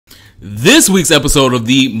This week's episode of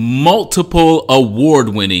the multiple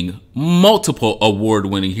award-winning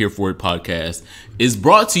Here For It podcast is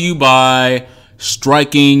brought to you by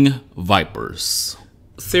Striking Vipers.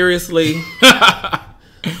 Seriously? Wow.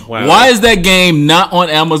 Why is that game not on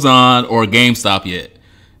Amazon or GameStop yet?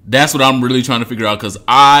 That's what I'm really trying to figure out, because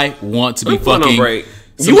I want to be fucking...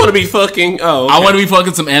 You want to be fucking... Oh, okay. I want to be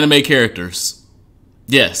fucking some anime characters.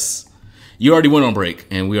 Yes. You already went on break,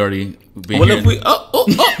 and we already... What if we...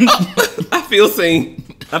 I feel seen.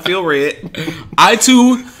 I feel red. I,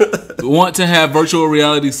 too, want to have virtual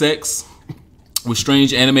reality sex with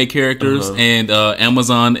strange anime characters, and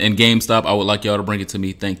Amazon and GameStop, I would like y'all to bring it to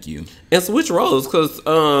me. Thank you. And switch roles, because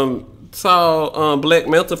saw Black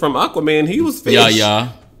Manta from Aquaman. He was fish.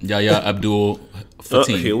 Yahya Abdul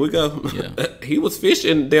Fatim. Here we go. Yeah. He was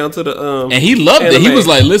fishing down to the and he loved anime. It. He was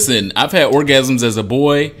like, listen, I've had orgasms as a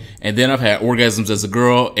boy, and then I've had orgasms as a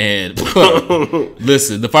girl, and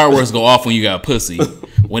listen, the fireworks go off when you got a pussy.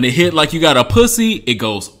 When it hit like you got a pussy, it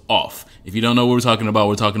goes off. If you don't know what we're talking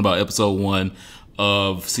about episode 1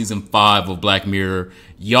 of season 5 of Black Mirror.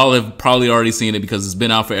 Y'all have probably already seen it because it's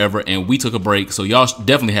been out forever, and we took a break, so y'all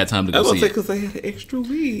definitely had time to go see it. Because they had an extra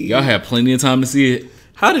week. Y'all had plenty of time to see it.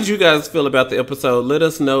 How did you guys feel about the episode? Let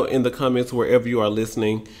us know in the comments wherever you are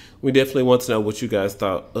listening. We definitely want to know what you guys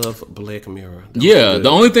thought of Black Mirror. Yeah, the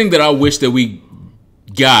only thing that I wish that we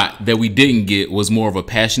got that we didn't get was more of a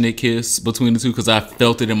passionate kiss between the two, because I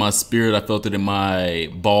felt it in my spirit. I felt it in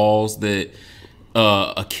my balls that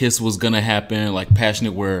a kiss was going to happen, like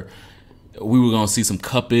passionate, where we were going to see some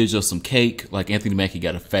cuppage or some cake. Like Anthony Mackie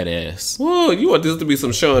got a fat ass. Whoa, you want this to be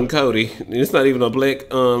some Sean Cody. It's not even a black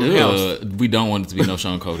house. We don't want it to be no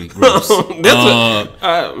Sean Cody. Gross.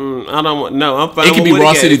 I don't want, no, I'm fine. It can be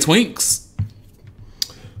Raw City Twinks.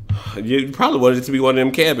 You probably wanted it to be one of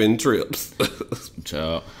them cabin trips.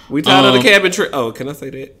 Child. We tired of the cabin trip. Oh, can I say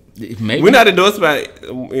that? Maybe. We're not endorsed by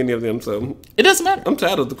any of them, so it doesn't matter. I'm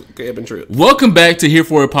tired of the cabin trip. Welcome back to Here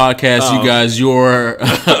For It podcast, you guys. Your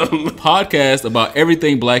podcast about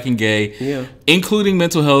everything black and gay, including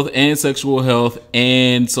mental health and sexual health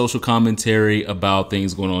and social commentary about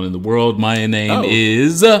things going on in the world. My name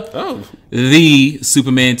is the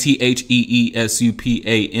Superman,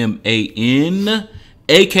 TheeSupaman,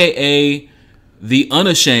 aka the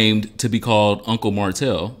unashamed to be called Uncle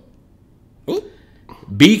Martell.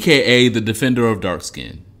 BKA, the defender of dark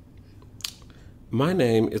skin. My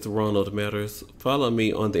name is Ronald Matters. Follow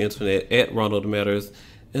me on the internet at Ronald Matters.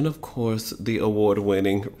 And of course, the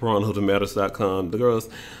award-winning RonaldMatters.com. The girls,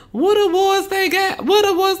 what awards they got? What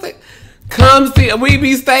awards they... Come see, we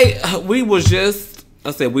were just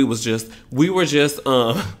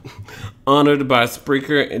honored by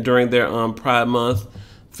Spreaker during their Pride Month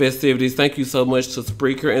festivities. Thank you so much to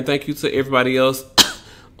Spreaker, and thank you to everybody else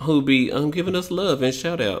who be giving us love and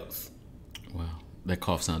shout outs. Wow, that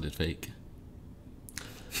cough sounded fake.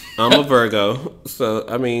 I'm a Virgo, so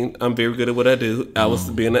I mean, I'm very good at what I do. I was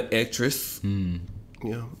being an actress.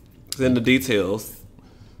 Yeah, it's in the details.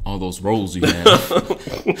 All those roles you have.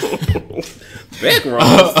 Back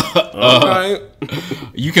roles. All right.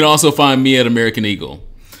 You can also find me at American Eagle.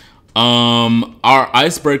 Our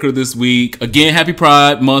icebreaker this week, again, happy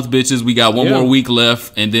Pride Month, bitches. We got one more week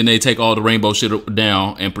left, and then they take all the rainbow shit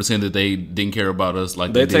down and pretend that they didn't care about us.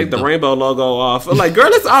 Like they take the rainbow logo off. I'm like, girl,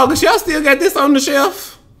 it's August. Y'all still got this on the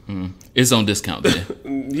shelf? It's on discount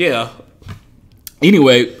then. Yeah.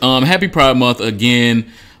 Anyway, happy Pride Month again.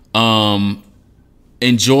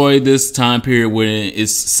 Enjoy this time period when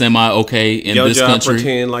it's semi-okay in this country.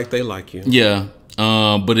 Pretend like they like you. Yeah.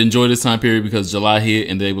 But enjoy this time period because July hit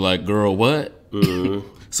and they were like, girl, what?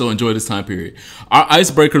 So enjoy this time period. Our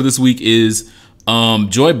icebreaker this week is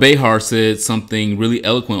Joy Behar said something really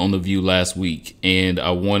eloquent on The View last week, and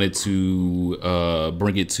I wanted to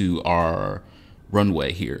bring it to our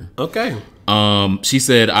runway here. Okay. She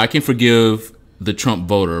said, I can forgive the Trump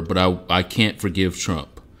voter, but I can't forgive Trump.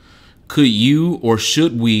 Could you or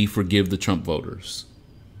should we forgive the Trump voters?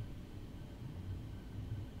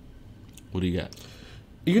 What do you got?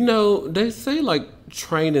 You know, they say like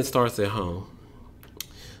training starts at home.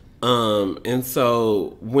 And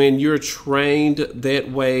so when you're trained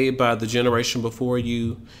that way by the generation before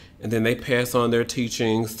you, and then they pass on their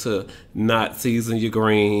teachings to not season your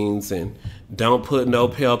greens and don't put no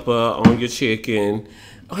pepper on your chicken.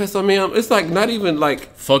 Okay, so I mean, it's like not even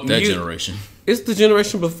like fuck that generation. It's the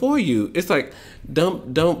generation before you. It's like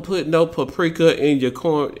don't put no paprika in your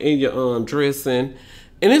corn in your dressing,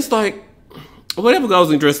 and it's like whatever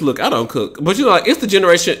goes in dress. Look, I don't cook, but you know, like it's the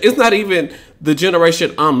generation. It's not even the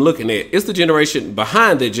generation I'm looking at. It's the generation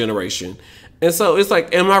behind that generation, And so it's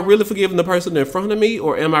like, am I really forgiving the person in front of me,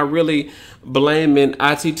 or am I really blaming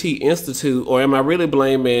ITT Institute, or am I really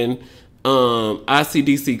blaming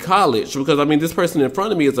ICDC College? Because I mean, this person in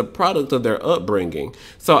front of me is a product of their upbringing.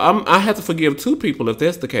 So I have to forgive two people if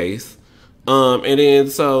that's the case. And then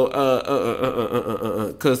so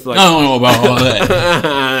because like, I don't know about all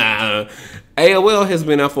that. AOL has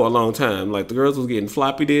been out for a long time. Like the girls was getting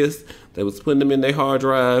floppy disks, they was putting them in their hard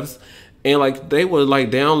drives, and like they were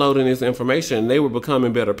like downloading this information. They were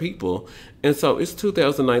becoming better people. And so it's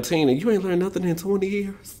 2019, and you ain't learned nothing in 20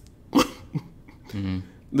 years. Mm-hmm.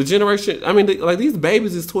 The generation, I mean, like these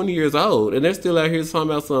babies is 20 years old, and they're still out here talking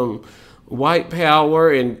about some white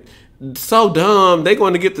power and so dumb. They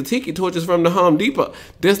going to get the tiki torches from the Home Depot.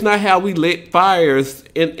 That's not how we lit fires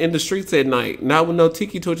in the streets at night. Not with no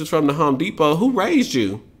tiki torches from the Home Depot. Who raised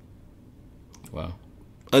you? Wow.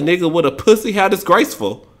 A nigga with a pussy? How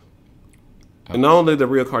disgraceful. And only the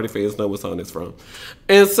real Cardi fans know what song it's from.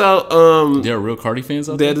 And so there are real Cardi fans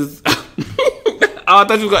out there? That is I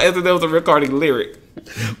thought you were gonna answer that was a real Cardi lyric.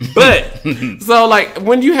 But so like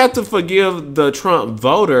when you have to forgive the Trump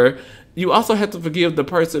voter, you also have to forgive the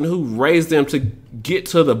person who raised them to get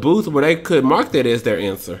to the booth where they could mark that as their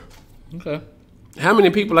answer. Okay. How many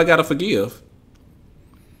people I gotta forgive?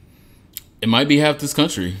 It might be half this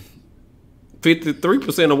country.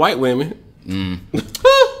 53% of white women.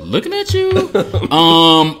 Looking at you.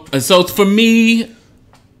 So for me,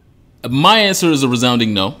 my answer is a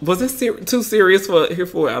resounding no. Was this too serious for here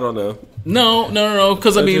for? I don't know. No.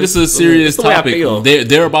 Because I mean, this is a serious topic.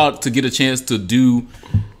 They're about to get a chance to do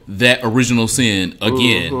that original sin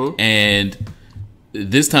again, and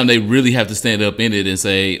this time they really have to stand up in it and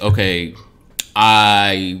say, "Okay,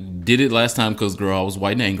 I did it last time because girl, I was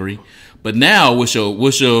white and angry, but now what's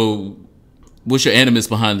your animus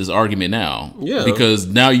behind this argument now? Yeah, because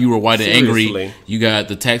now you were white and angry. You got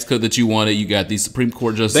the tax cut that you wanted. You got these Supreme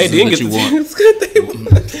Court justices that you want."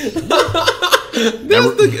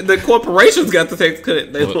 The corporations got the tax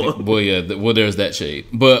cut. Well, there's that shade.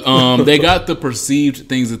 But they got the perceived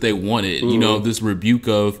things that they wanted. You know, this rebuke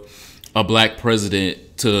of a black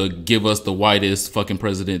president to give us the whitest fucking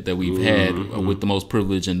president that we've had with the most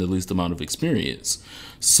privilege and the least amount of experience.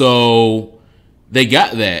 So they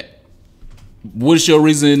got that. What's your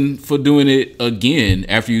reason for doing it again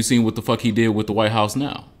after you've seen what the fuck he did with the White House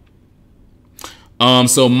now?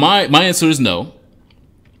 So my answer is no.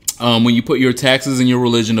 When you put your taxes and your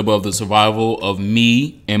religion above the survival of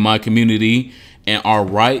me and my community and our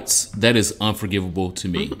rights, that is unforgivable to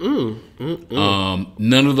me.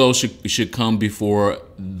 None of those should come before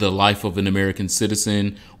the life of an American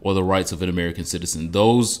citizen or the rights of an American citizen.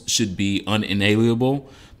 Those should be unalienable.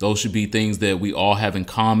 Those should be things that we all have in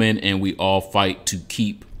common and we all fight to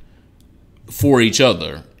keep for each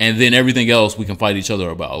other. And then everything else we can fight each other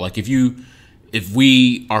about. Like if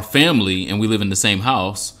we are family and we live in the same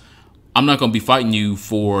house, I'm not going to be fighting you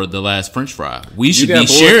for the last French fry. We should be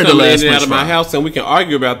sharing the last French fry. Out of my house, and we can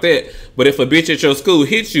argue about that. But if a bitch at your school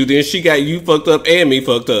hits you, then she got you fucked up and me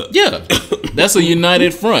fucked up. Yeah, that's a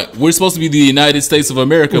united front. We're supposed to be the United States of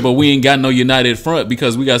America, but we ain't got no united front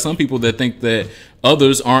because we got some people that think that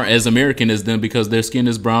others aren't as American as them because their skin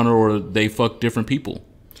is browner or they fuck different people.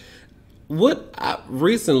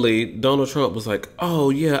 Recently, Donald Trump was like, "Oh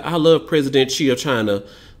yeah, I love President Xi of China.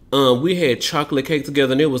 We had chocolate cake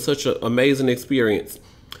together, and it was such an amazing experience."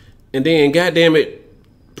 And then, goddamn it,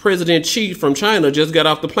 President Xi from China just got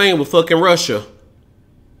off the plane with fucking Russia,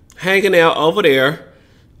 hanging out over there.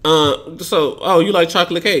 You like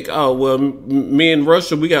chocolate cake? Oh well, me and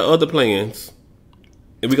Russia, we got other plans,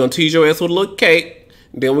 and we gonna tease your ass with a little cake.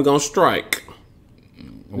 Then we gonna strike.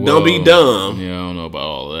 Well, don't be dumb. Yeah, I don't know about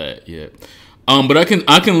all that yet. But I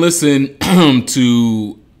can listen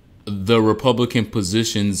to the Republican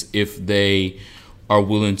positions if they are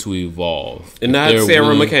willing to evolve. And not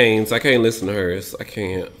Sarah McCain's. I can't listen to hers. I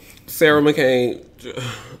can't. Sarah McCain.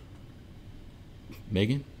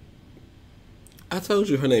 Megan? I told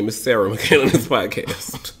you her name is Sarah McCain on this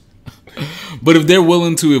podcast. But if they're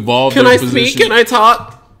willing to evolve their position... Can I speak? Can I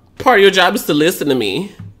talk? Part of your job is to listen to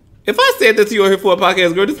me. If I said that to you on here for a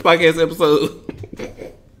podcast, girl, this podcast episode...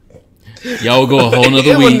 Y'all will go a whole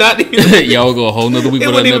nother week. Y'all will go a whole nother week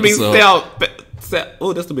with an episode.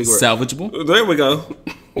 That's the big word. Salvageable? There we go.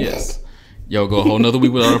 Yes. Y'all go a whole nother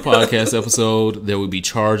week without a podcast episode. There will be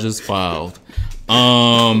charges filed. But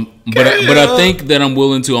I think that I'm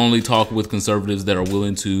willing to only talk with conservatives that are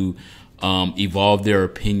willing to evolve their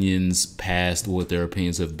opinions past what their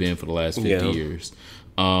opinions have been for the last 50 years.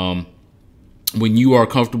 When you are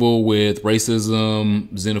comfortable with racism,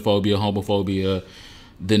 xenophobia, homophobia,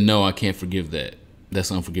 then no, I can't forgive that.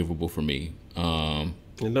 That's unforgivable for me.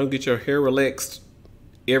 And don't get your hair relaxed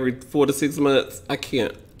every 4 to 6 months. I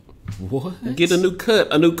can't. What? Get a new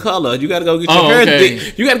cut, a new color. You gotta go get your hair.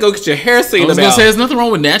 Okay. You gotta go get your hair seen about. I was gonna say, there's nothing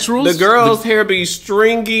wrong with naturals. The girl's hair be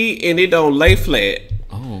stringy and it don't lay flat.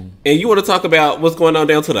 Oh. And you want to talk about what's going on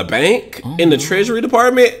down to the bank in the Treasury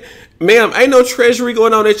Department, ma'am? Ain't no Treasury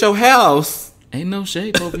going on at your house. Ain't no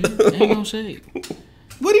shade over here. Ain't no shade.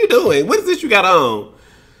 What are you doing? What is this you got on?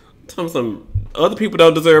 Some other people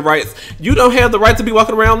don't deserve rights. You don't have the right to be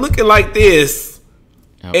walking around looking like this.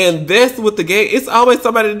 Ouch. And that's what the gay. It's always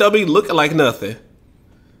somebody that don't be looking like nothing.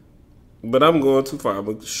 But I'm going too far. I'm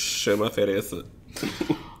gonna shut my fat ass up.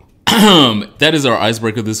 That is our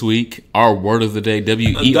icebreaker this week. Our word of the day,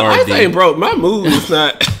 W-E-R-D. The ice ain't broke. My mood is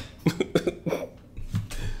not.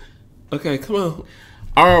 Okay, come on.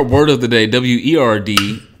 Our word of the day,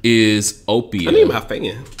 W-E-R-D, is opia. I need my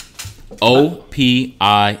fan.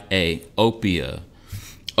 O-P-I-A. Opia.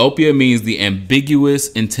 Opia means the ambiguous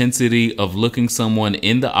intensity of looking someone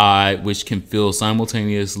in the eye, which can feel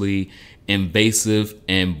simultaneously invasive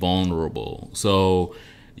and vulnerable. So,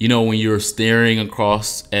 you know, when you're staring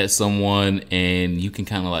across at someone and you can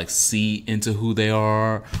kind of like see into who they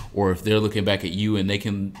are, or if they're looking back at you and they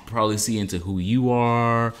can probably see into who you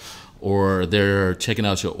are, or they're checking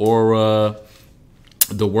out your aura.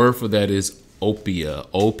 The word for that is opia,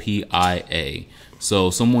 O-P-I-A.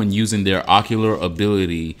 So someone using their ocular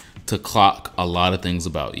ability to clock a lot of things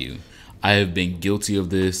about you. I have been guilty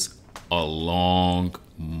of this a long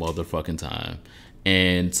motherfucking time.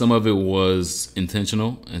 And some of it was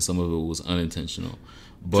intentional and some of it was unintentional.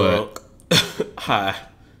 But hi,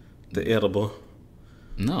 the edible.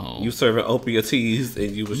 No. You serving opia teas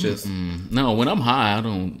and you was just no, when I'm high, I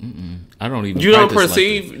don't even. You don't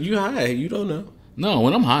perceive like you high. You don't know. No,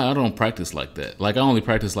 when I'm high, I don't practice like that. Like I only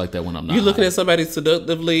practice like that when I'm not. You looking high. at somebody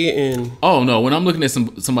seductively and oh no, when I'm looking at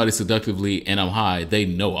somebody seductively and I'm high, they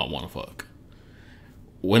know I want to fuck.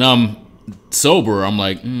 When I'm sober, I'm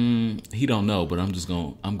like, he don't know, but I'm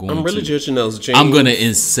really judging those jeans. I'm gonna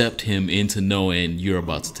incept him into knowing you're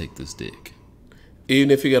about to take this dick.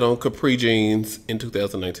 Even if you got on capri jeans in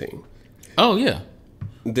 2019. Oh yeah,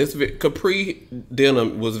 this capri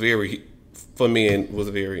denim was very, for men, was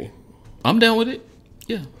very. I'm down with it.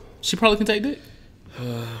 Yeah, she probably can take dick.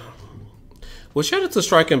 Well, shout out to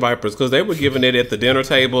Striking Vipers because they were giving it at the dinner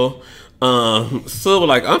table. So we're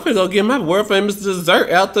like, I'm finna go get my world famous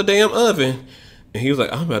dessert out the damn oven. And he was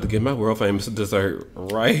like, I'm about to get my world famous dessert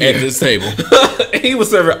right here. At this table. He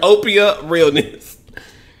was serving opia realness.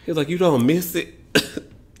 He was like, you don't miss it.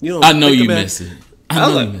 You don't I know you miss it. I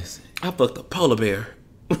know you miss it. I fucked a polar bear.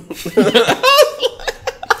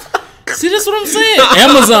 See, that's what I'm saying.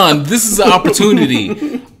 Amazon, this is an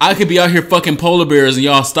opportunity. I could be out here fucking polar bears and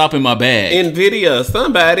y'all stopping my bag. NVIDIA,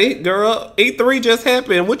 somebody, girl, E3 just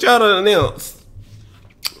happened. What y'all done announced?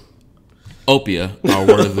 Opia, our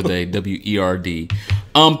word of the day, W-E-R-D.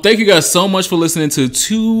 Thank you guys so much for listening to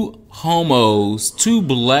two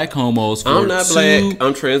black homos. I'm not black.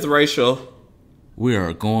 I'm transracial. We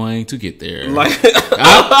are going to get there. Like,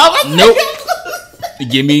 nope.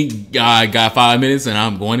 Give me, I got 5 minutes and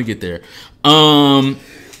I'm going to get there. Thank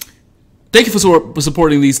you for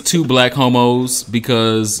supporting these two black homos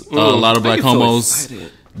because a lot of black homos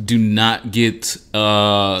do not get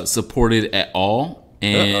supported at all.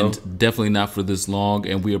 And definitely not for this long.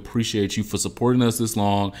 And we appreciate you for supporting us this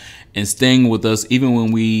long and staying with us even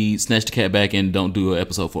when we snatch the cat back and don't do an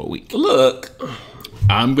episode for a week. Look,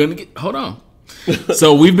 I'm going to hold on.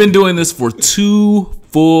 So we've been doing this for 2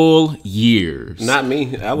 full years. Not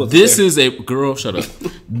me. I was. This is a girl. Shut up.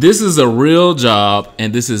 This is a real job,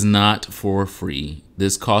 and this is not for free.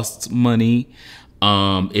 This costs money.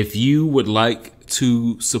 If you would like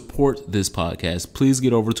to support this podcast, please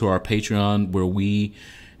get over to our Patreon where we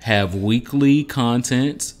have weekly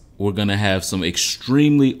content. We're gonna have some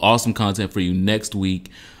extremely awesome content for you next week.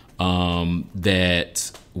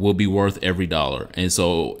 That will be worth every dollar. And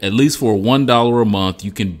so at least for $1 a month,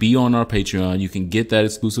 you can be on our Patreon. You can get that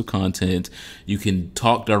exclusive content. You can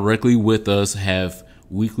talk directly with us, have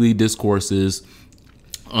weekly discourses,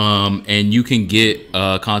 and you can get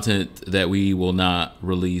content that we will not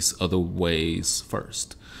release other ways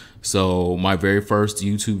first. So my very first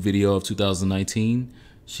YouTube video of 2019,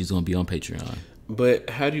 she's going to be on Patreon.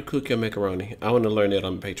 But how do you cook your macaroni? I want to learn that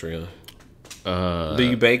on Patreon. Do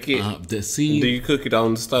you bake it? Do you cook it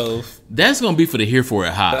on the stove? That's gonna be for the Here For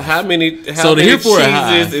It Hive. How many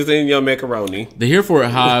cheeses is in your macaroni? The Here For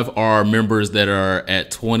It Hive are members that are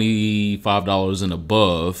at $25 and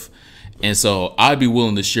above, and so I'd be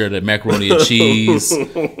willing to share that macaroni and cheese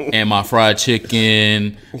and my fried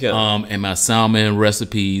chicken, and my salmon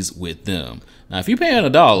recipes with them. Now, if you're paying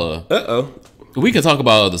 $1, We can talk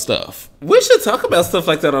about other stuff. We should talk about stuff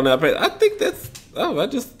like that on our page. I think that's.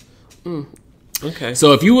 Okay.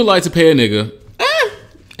 So if you would like to pay a nigga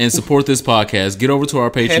and support this podcast, get over to our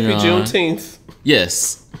Patreon. Happy Juneteenth.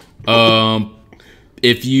 Yes.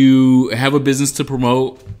 If you have a business to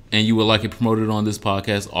promote and you would like it promoted on this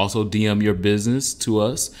podcast, also DM your business to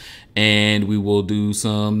us, and we will do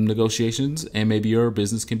some negotiations, and maybe your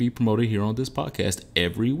business can be promoted here on this podcast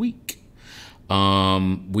every week.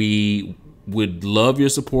 We would love your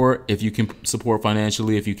support. If you can support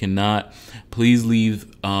financially, if you cannot, please leave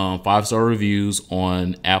 5-star reviews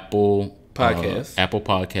on Apple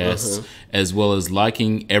Podcasts, as well as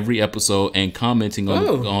liking every episode and commenting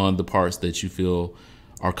on the parts that you feel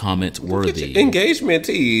are comment worthy. Engagement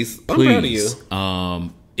tease. I'm proud of you.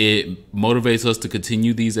 It motivates us to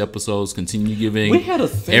continue these episodes, continue giving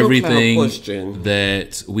everything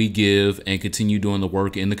that we give, and continue doing the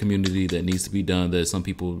work in the community that needs to be done that some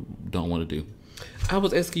people don't want to do. I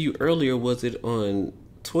was asking you earlier, was it on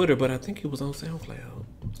Twitter? But I think it was on SoundCloud.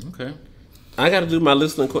 Okay. I got to do my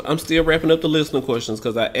listener. I'm still wrapping up the listener questions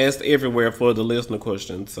because I asked everywhere for the listener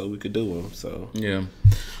questions so we could do them. So yeah.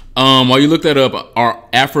 While you look that up, our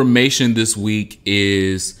affirmation this week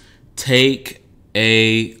is take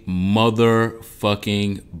a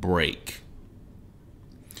motherfucking break.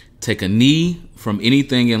 Take a knee from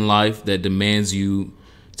anything in life that demands you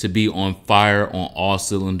to be on fire on all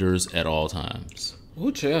cylinders at all times.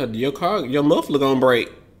 Oh, child, your muffler gonna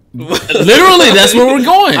break. Literally, that's where we're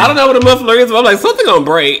going. I don't know what a muffler is, but I'm like, something gonna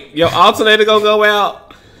break. Your alternator gonna go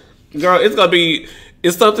out. Girl, it's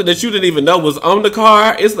something that you didn't even know was on the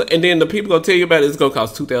car. And then the people gonna tell you about it, it's gonna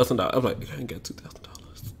cost $2,000. I'm like, I ain't got $2,000.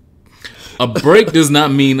 A break does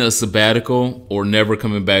not mean a sabbatical or never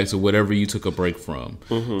coming back to whatever you took a break from.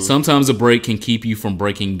 Sometimes a break can keep you from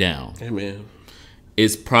breaking down. Amen.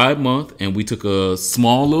 It's Pride Month, and we took a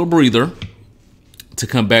small little breather to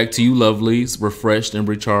come back to you lovelies, refreshed and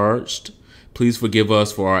recharged. Please forgive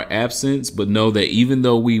us for our absence, but know that even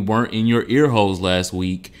though we weren't in your ear holes last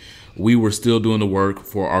week, we were still doing the work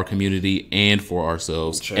for our community and for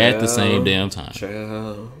ourselves at the same damn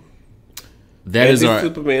time. That is our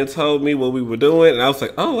Superman told me what we were doing, and I was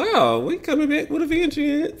like, "Oh wow, we coming back with a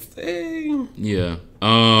vengeance!" Hey. Yeah.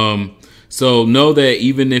 So know that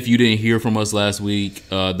even if you didn't hear from us last week,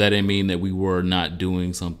 that didn't mean that we were not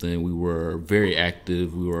doing something. We were very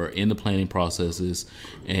active. We were in the planning processes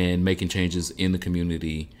and making changes in the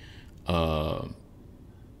community that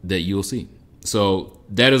you'll see. So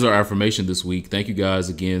that is our affirmation this week. Thank you guys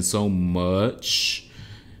again so much.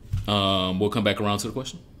 We'll come back around to the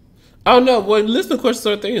question. Oh no, well, listener questions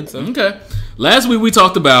are at the end. So. Okay. Last week we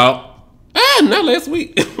talked about. Not last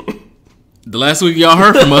week. The last week y'all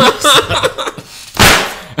heard from us.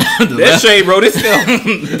 That shade wrote itself.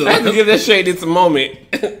 I had to give that shade its a moment.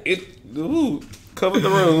 Covered the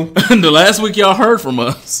room. The last week y'all heard from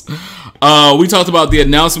us. We talked about the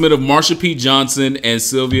announcement of Marsha P. Johnson and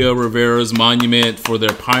Sylvia Rivera's monument for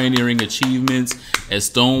their pioneering achievements at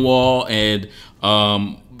Stonewall, and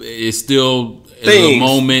it's still a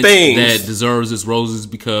moment that deserves its roses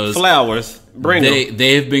because flowers.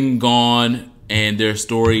 They have been gone. And their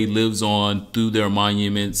story lives on through their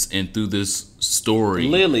monuments and through this story.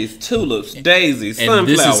 Lilies, tulips, daisies, sunflowers. And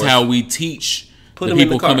this is how we teach the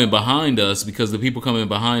people coming behind us, because the people coming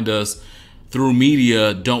behind us through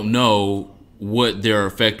media don't know what their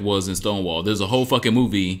effect was in Stonewall. There's a whole fucking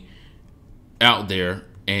movie out there,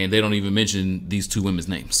 and they don't even mention these two women's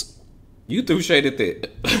names. You threw shade at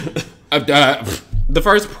that. The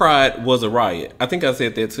first Pride was a riot. I think I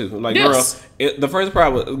said that too. Like, yes. Girl, the first Pride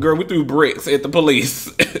was, girl, we threw bricks at the police.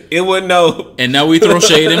 It wasn't no. And now we throw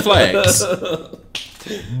shade and flags.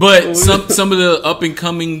 But some of the up and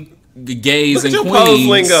coming gays and queens. Pose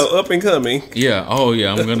lingo, up and coming. Yeah. Oh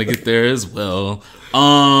yeah. I'm gonna get there as well.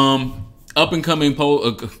 Up and coming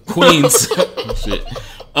queens. Shit.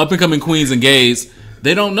 Up and coming queens and gays.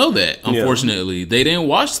 They don't know that, unfortunately. Yeah. They didn't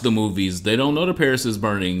watch the movies. They don't know the Paris is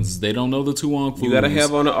Burnings. They don't know the Tu Wong Fus. You gotta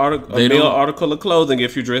have on a male article of clothing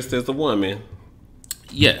if you're dressed as a woman.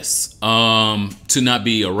 Yes. To not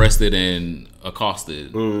be arrested and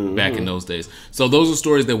accosted back in those days. So those are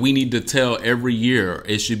stories that we need to tell every year.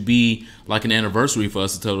 It should be like an anniversary for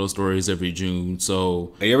us to tell those stories every June.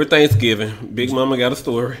 So every Thanksgiving, Big Mama got a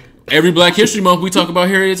story. Every Black History Month, we talk about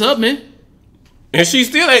Harriet Tubman. And she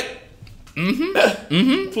still ain't.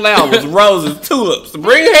 Flowers, roses, tulips.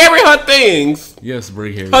 Bring Harry her things. Yes,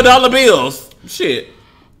 bring Harry her dollar bills. Shit.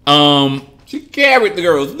 She carried the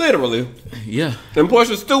girls literally. Yeah. And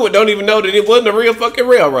Portia Stewart don't even know that it wasn't a real fucking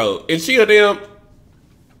railroad. And she a damn.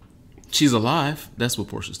 She's alive. That's what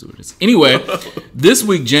Portia Stewart is. Anyway, this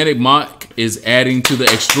week Janet Mock is adding to the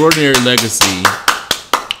extraordinary legacy.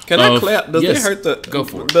 Can I clap? Does it hurt the? Go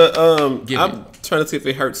for it. I'm trying to see if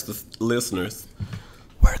it hurts the listeners.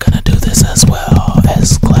 We're gonna do this as well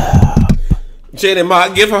as clap. Janet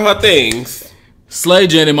Mock, give her things. Slay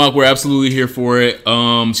Janet Mock, we're absolutely here for it.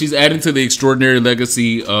 She's adding to the extraordinary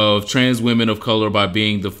legacy of trans women of color by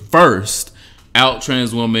being the first out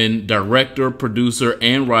trans woman director, producer,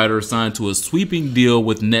 and writer signed to a sweeping deal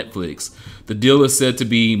with Netflix. The deal is said to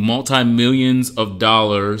be multi-millions of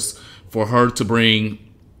dollars for her to bring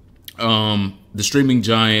the streaming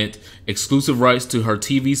giant exclusive rights to her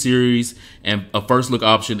TV series and a first look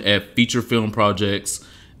option at feature film projects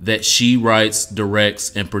that she writes,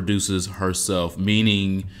 directs, and produces herself.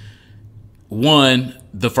 Meaning, one,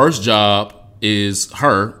 the first job is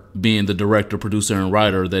her being the director, producer, and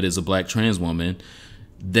writer that is a black trans woman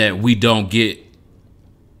that we don't get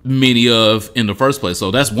many of in the first place. So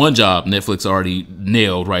that's one job Netflix already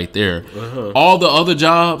nailed right there. All the other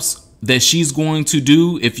jobs that she's going to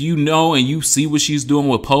do, if you know and you see what she's doing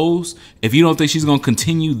with Pose, if you don't think she's going to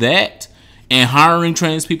continue that and hiring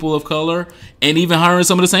trans people of color and even hiring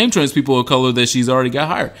some of the same trans people of color that she's already got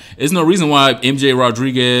hired, there's no reason why MJ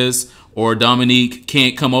Rodriguez or Dominique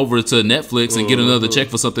can't come over to Netflix and get another check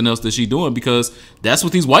for something else that she's doing, because that's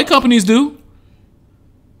what these white companies do.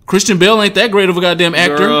 Christian Bale ain't that great of a goddamn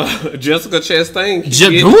actor. Girl, Jessica Chastain.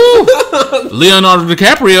 Leonardo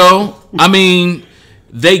DiCaprio. I mean,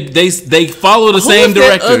 they follow the same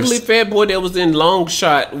directors. That ugly fat boy that was in Long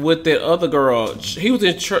Shot with that other girl. He was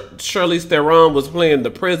in Charlize Theron was playing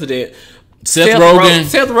the president. Seth Rogen.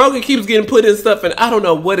 Seth Rogen keeps getting put in stuff, and I don't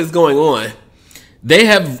know what is going on. They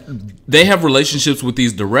have relationships with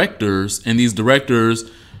these directors, and these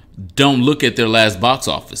directors don't look at their last box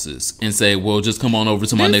offices and say, well, just come on over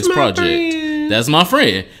to my next project. Friend. That's my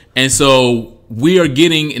friend. And so we are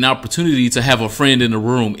getting an opportunity to have a friend in the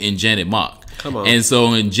room in Janet Mock. Come on. And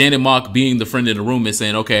so in Janet Mock being the friend in the room and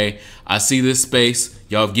saying, okay, I see this space.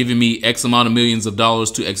 Y'all have given me X amount of millions of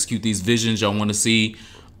dollars to execute these visions. Y'all want to see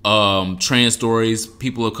trans stories,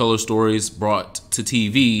 people of color stories brought to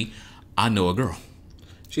TV. I know a girl.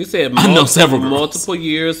 She said I know several girls. Multiple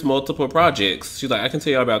years, multiple projects. She's like, I can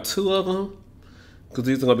tell you about 2 of them because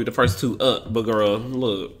these are going to be the first 2 up. But girl,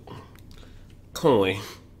 look. Coin.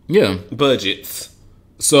 Yeah. Budgets.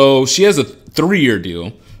 So she has a 3-year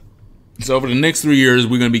deal. So over the next 3 years,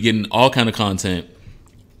 we're going to be getting all kind of content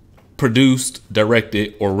produced,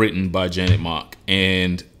 directed, or written by Janet Mock.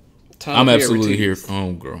 And I'm absolutely here.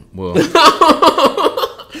 Oh, girl. Well.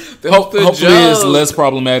 Hopefully it's less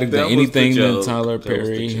problematic than anything that Tyler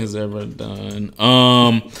Perry has ever done.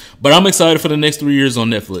 But I'm excited for the next 3 years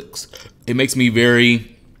on Netflix. It makes me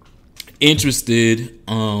very interested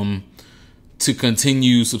to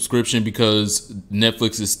continue subscription, because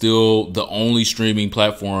Netflix is still the only streaming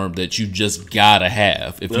platform that you just gotta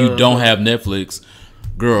have. If you don't have Netflix,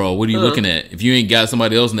 girl, what are you looking at? If you ain't got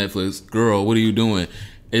somebody else Netflix, girl, what are you doing?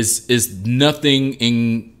 It's nothing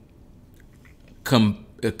in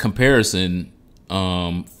comparison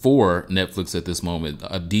for Netflix at this moment.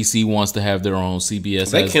 DC wants to have their own.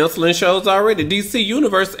 CBS. They canceling shows already. DC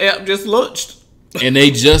Universe app just launched, and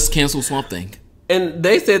they just canceled Swamp Thing. And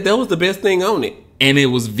they said that was the best thing on it, and it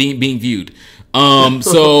was being viewed.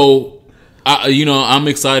 So, I'm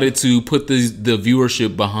excited to put the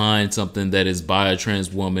viewership behind something that is by a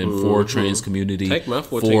trans woman for a trans community. Take my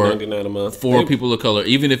 $14.99 a month for people of color.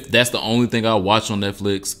 Even if that's the only thing I watch on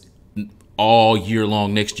Netflix all year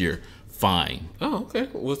long next year, fine. Oh, okay.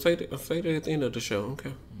 We'll say that at the end of the show.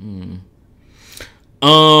 Okay.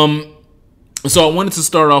 So I wanted to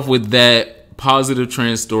start off with that positive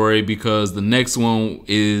trans story, because the next one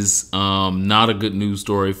is not a good news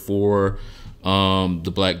story for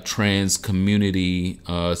the black trans community,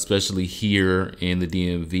 especially here in the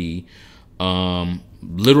DMV.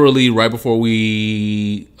 Literally right before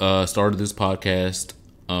we started this podcast,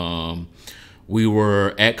 we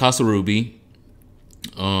were at Casa Ruby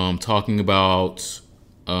talking about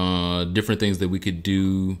different things that we could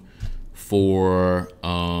do for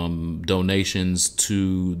donations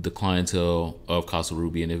to the clientele of Casa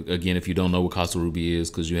Ruby. And if you don't know what Casa Ruby is,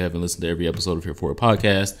 because you haven't listened to every episode of Here For a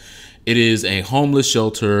Podcast, it is a homeless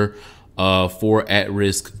shelter for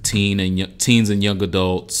at-risk teens and young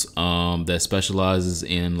adults that specializes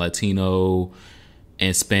in Latino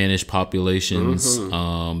and Spanish populations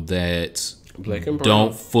that Black and brown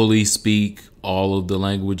don't fully speak all of the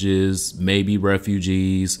languages, maybe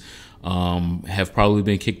refugees, have probably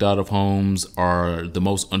been kicked out of homes, are the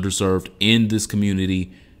most underserved in this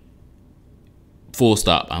community. Full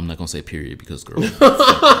stop. I'm not going to say period, because, girl,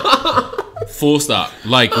 Full stop.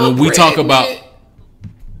 Like when we talk about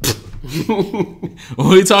when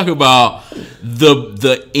we talk about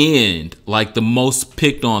the end, like the most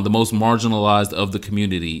picked on, the most marginalized of the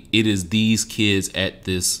community, it is these kids at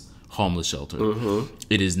this homeless shelter. Mm-hmm.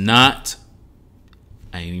 It is not.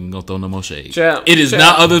 I ain't even gonna throw no more shade. It is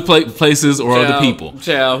not other places or other people.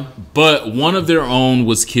 But one of their own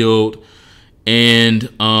was killed, and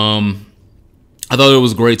I thought it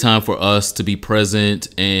was a great time for us to be present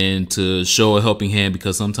and to show a helping hand,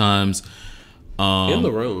 because sometimes in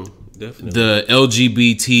the room, definitely, the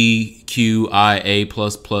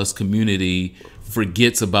LGBTQIA++ community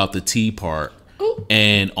forgets about the T part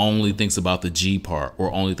and only thinks about the G part,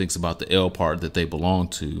 or only thinks about the L part that they belong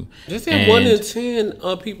to. They said 1 in 10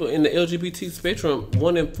 people in the LGBT spectrum,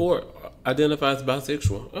 1 in 4 identifies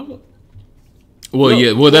bisexual. Well,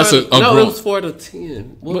 yeah. Well, that's a no. It was 4 to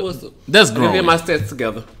 10. What was it? That's growing. Get my stats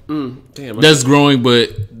together. Damn. That's growing, but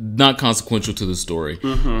not consequential to the story.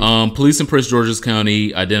 Mm-hmm. Police in Prince George's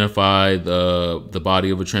County identified the body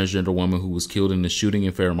of a transgender woman who was killed in the shooting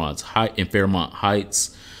in Fairmont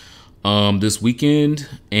Heights this weekend,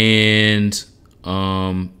 and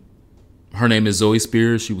her name is Zoe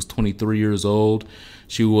Spears. She was 23 years old.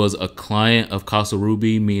 She was a client of Casa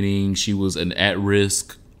Ruby, meaning she was an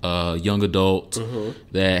at-risk young adult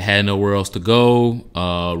that had nowhere else to go,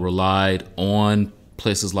 relied on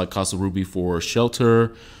places like Casa Ruby for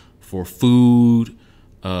shelter, for food,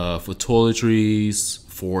 for toiletries,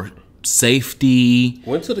 for safety.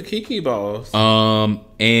 Went to the Kiki balls.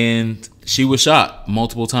 And she was shot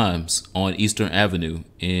multiple times on Eastern Avenue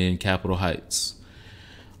in Capitol Heights.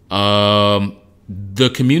 The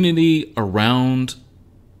community around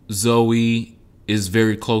Zoe is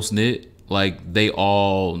very close-knit. Like, they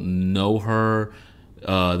all know her.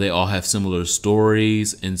 They all have similar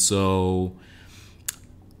stories. And so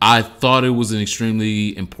I thought it was an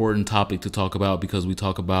extremely important topic to talk about, because we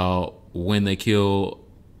talk about when they kill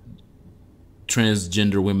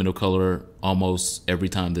transgender women of color almost every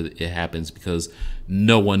time that it happens, because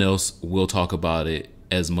no one else will talk about it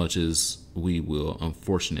as much as we will,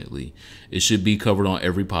 unfortunately. It should be covered on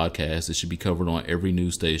every podcast. It should be covered on every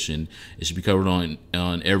news station. It should be covered on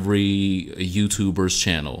every YouTuber's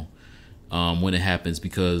channel when it happens,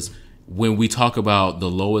 because when we talk about the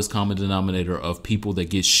lowest common denominator of people that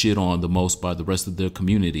get shit on the most by the rest of their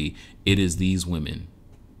community, it is these women.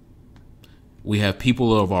 We have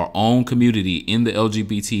people of our own community in the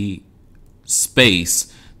LGBT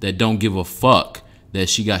space that don't give a fuck that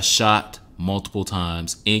she got shot multiple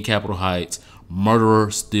times in Capitol Heights,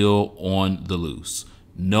 murderer still on the loose.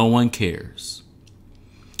 No one cares.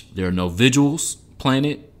 There are no vigils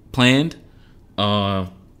planned.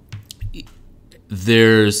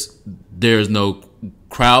 There's no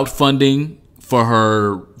crowdfunding for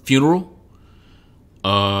her funeral.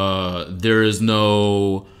 There is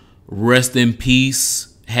no rest in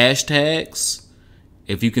peace hashtags.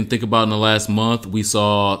 If you can think about in the last month, we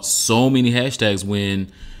saw so many hashtags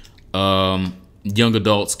when young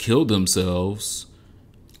adults killed themselves.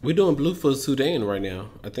 We're doing Blue for Sudan right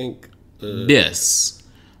now, I think. Yes.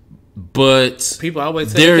 But people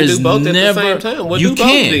always say you can do both at the same time. Well, you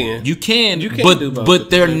can. You can, but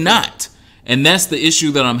they're not. And that's the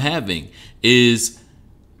issue that I'm having, is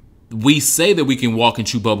we say that we can walk and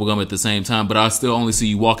chew bubblegum at the same time, but I still only see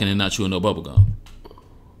you walking and not chewing no bubblegum.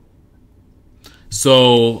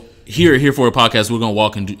 So here for a podcast, we're going to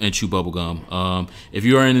walk and chew bubblegum. If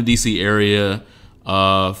you are in the DC area,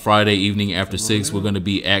 Friday evening after 6, we're going to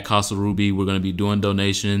be at Casa Ruby. We're going to be doing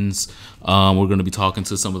donations. We're going to be talking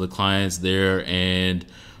to some of the clients there, and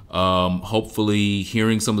hopefully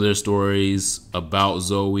hearing some of their stories about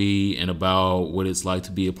Zoe and about what it's like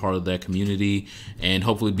to be a part of that community, and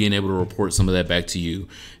hopefully being able to report some of that back to you.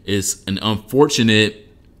 It's an unfortunate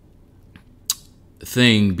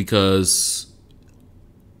thing, because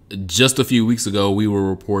just a few weeks ago we were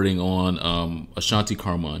reporting on Ashanti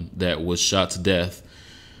Carmon that was shot to death,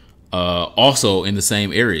 also in the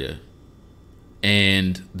same area,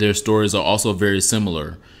 and their stories are also very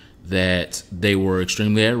similar. That they were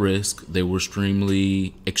extremely at risk. They were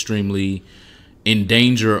extremely in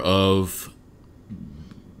danger of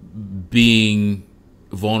being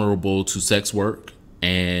vulnerable to sex work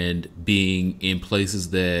and being in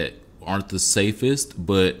places that aren't the safest,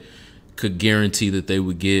 but could guarantee that they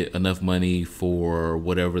would get enough money for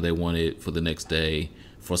whatever they wanted for the next day,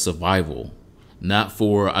 for survival. Not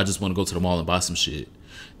for, I just want to go to the mall and buy some shit.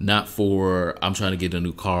 Not for, I'm trying to get a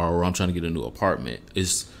new car or I'm trying to get a new apartment.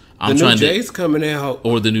 It's, I'm the new J's coming out.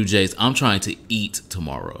 Or the new J's. I'm trying to eat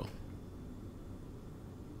tomorrow.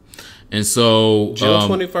 And so June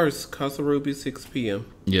 21st, Casa Ruby, 6 p.m.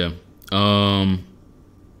 Yeah.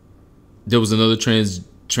 there was another trans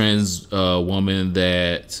woman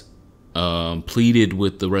that pleaded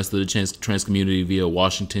with the rest of the trans community via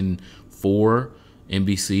Washington 4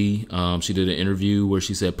 NBC. She did an interview where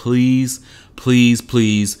she said, please, please,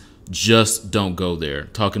 please, just don't go there.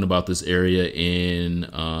 Talking about this area in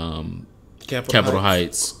Capitol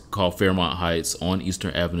Heights called Fairmont Heights on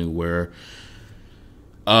Eastern Avenue, where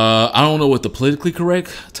I don't know what the politically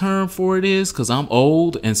correct term for it is because I'm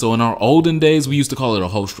old, and so in our olden days we used to call it a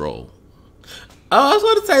host roll. Oh, I was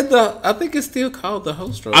going to say I think it's still called the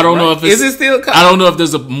host roll. I don't know if it's... Is it still called... I don't know if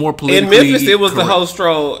there's a more politically... In Memphis, it was correct. the host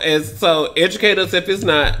roll. And so, educate us if it's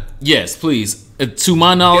not. Yes, please. To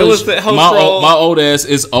my knowledge, It was the host roll. my old ass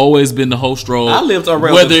has always been the host roll. I lived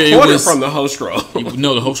around the corner from the host roll.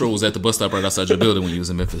 No, the host roll was at the bus stop right outside your building when you was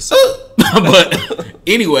in Memphis. But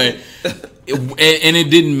anyway, and it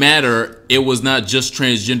didn't matter. It was not just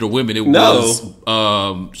transgender women. It was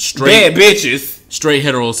straight... Bad bitches. Straight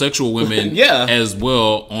heterosexual women Yeah. as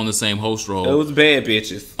well on the same host roll. It was bad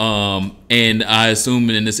bitches. And I assume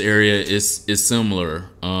in this area it's similar.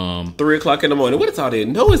 3 o'clock in the morning. What is all that?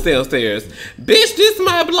 No, it's downstairs. Bitch, this is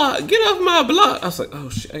my block. Get off my block. I was like, oh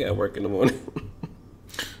shit, I got work in the morning.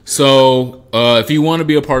 So if you want to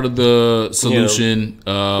be a part of the solution,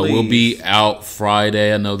 we'll be out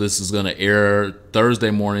Friday. I know this is going to air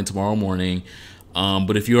Thursday morning, tomorrow morning.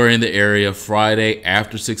 But if you are in the area, Friday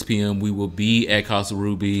after 6 p.m., we will be at Casa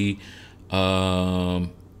Ruby.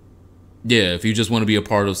 If you just want to be a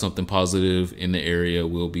part of something positive in the area,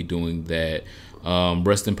 we'll be doing that.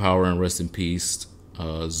 Rest in power and rest in peace,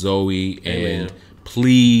 Zoe. Amen. And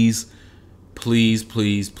please, please,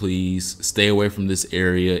 please, please stay away from this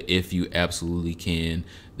area if you absolutely can.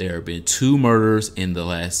 There have been 2 murders in the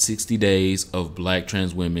last 60 days of black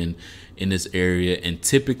trans women in this area, and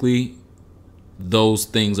typically those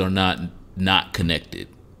things are not connected.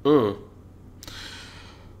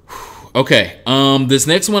 Okay. This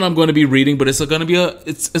next one I'm going to be reading, but it's going to be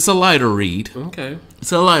it's a lighter read. Okay.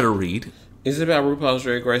 It's a lighter read. Is it about RuPaul's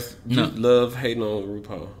Drag Race? No. You love hating on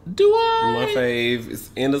RuPaul. Do I? My fave is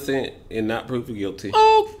innocent and not proven guilty.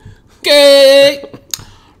 Okay.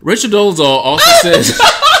 Rachel Dolezal also says...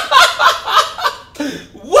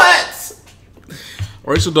 What?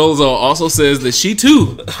 Rachel Dolezal also says that she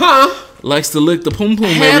too likes to lick the pum pum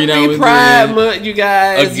every now and then. Happy Pride Month, you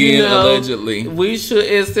guys. Again, allegedly. We should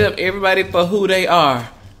accept everybody for who they are.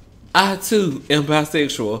 I too am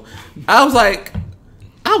bisexual. I was like,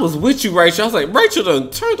 I was with you, Rachel. I was like, Rachel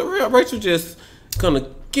done turned around. Rachel just gonna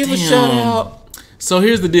give a shout out. So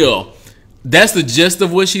here's the deal. That's the gist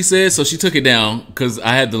of what she said. So she took it down because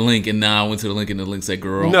I had the link, and now I went to the link, and the link said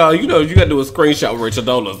girl. No, you got to do a screenshot with Rachel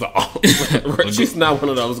Dolezal. She's not one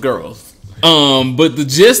of those girls. But the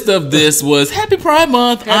gist of this was Happy Pride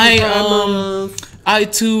Month. I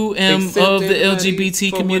too am of the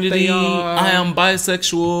LGBT community. I am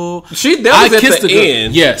bisexual. That was at the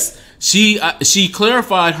end. Yes. She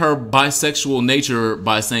clarified her bisexual nature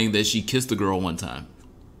by saying that she kissed a girl one time.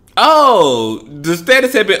 Oh, the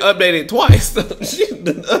status had been updated twice. She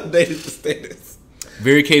updated the status.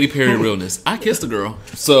 Very Katy Perry realness. I kissed a girl.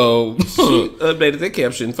 So she updated the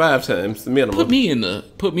caption 5 times minimum. Put me in the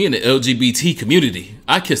LGBT community.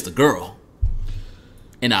 I kissed a girl.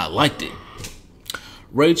 And I liked it.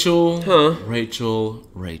 Rachel.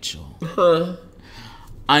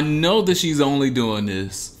 I know that she's only doing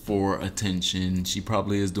this for attention. She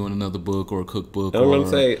probably is doing another book or a cookbook. I'm going to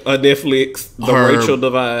say a Netflix, The Rachel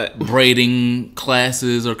Divide. Braiding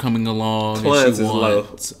classes are coming along. Clients and she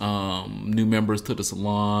wants new members to the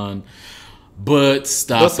salon. But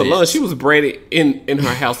stop the salon, she was braided in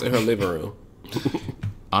her house, in her living room.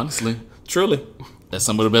 Honestly. Truly. That's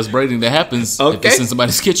some of the best braiding that happens if it's in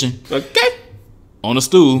somebody's kitchen. Okay. On a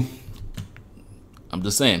stool. I'm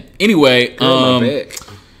just saying. Anyway, my back.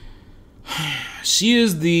 She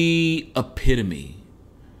is the epitome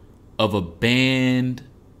of a bandwagon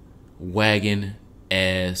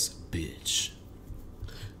ass bitch.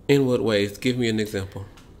 In what ways? Give me an example.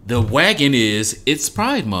 The wagon is, it's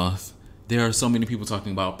Pride Month. There are so many people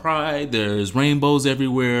talking about pride. There's rainbows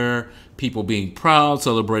everywhere. People being proud,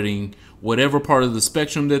 celebrating whatever part of the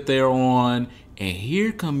spectrum that they're on. And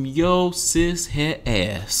here come yo cis het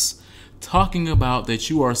ass talking about that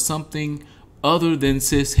you are something other than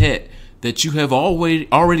cis het, that you have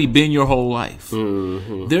already been your whole life.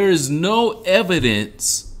 Mm-hmm. There is no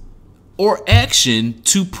evidence or action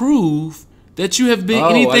to prove that you have been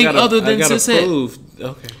anything other than cis het.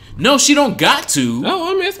 Okay. No, she don't got to.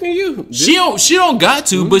 No, I'm asking you. She don't got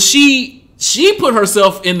to, but she put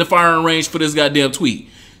herself in the firing range for this goddamn tweet.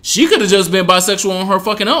 She could have just been bisexual on her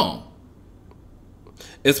fucking own.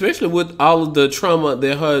 especially with all of the trauma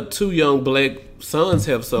that her 2 young black sons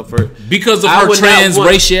have suffered because of her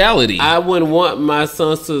transraciality. I wouldn't want my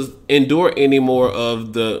sons to endure any more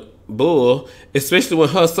of the bull, especially when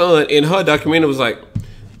her son in her documentary was like,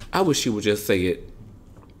 I wish she would just say it.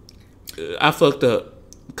 I fucked up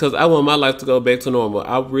because I want my life to go back to normal.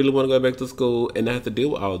 I really want to go back to school and not have to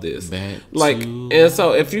deal with all this. And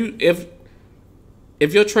so if your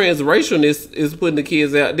transracialness is putting the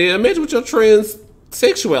kids out, then imagine what your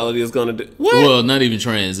transsexuality is gonna do. What? Well, not even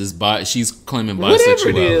trans. It's she's claiming bisexuality. Whatever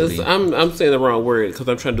it is, I'm saying the wrong word because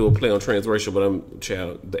I'm trying to do a play on transracial, but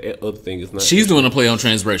the other thing is not. She's doing a play on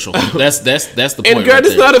transracial. That's the point. And girl,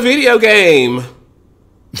 it's not a video game.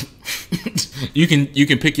 You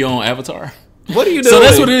can pick your own avatar. What are you doing? So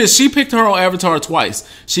that's what it is. She picked her own avatar twice.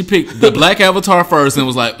 She picked the black avatar first and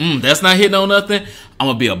was like, that's not hitting on nothing. I'm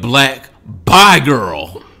gonna be a black bi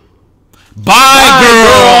girl. Bi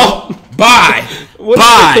girl. Bye.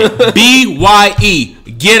 Bye. BYE.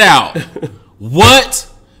 Get out. What?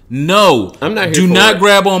 No. I'm not here Do for not it.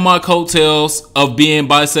 grab on my coattails of being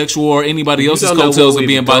bisexual or anybody else's coattails of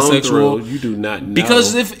being bisexual. You do not know.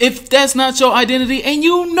 Because if that's not your identity, and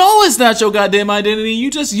you know it's not your goddamn identity,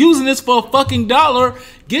 you just using this for a fucking dollar,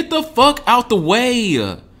 get the fuck out the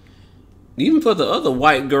way. Even for the other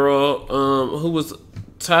white girl who was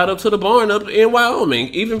tied up to the barn up in Wyoming,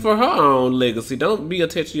 even for her own legacy, don't be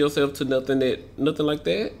attaching yourself to nothing like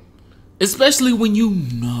that. Especially when you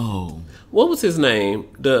know. What was his name?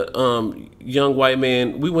 The young white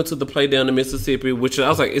man. We went to the play down in Mississippi, which I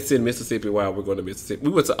was like, it's in Mississippi. Wow, we're going to Mississippi.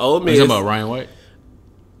 We went to Ole Miss. You talking about Ryan White?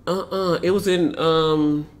 It was in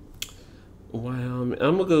Wyoming.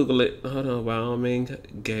 I'm gonna Google it. Hold on, Wyoming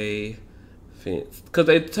gay fence, because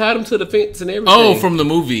they tied him to the fence and everything. Oh, from the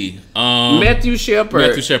movie. Matthew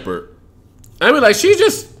Shepard. I mean, like, she's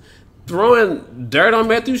just throwing dirt on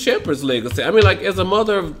Matthew Shepard's legacy. I mean, like, as a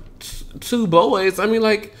mother of 2 boys, I mean,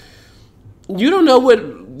 like, you don't know what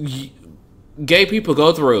gay people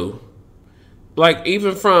go through. Like,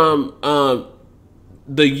 even from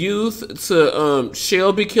the youth to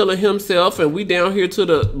Shelby killing himself, and we down here to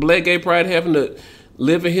the Black Gay Pride having to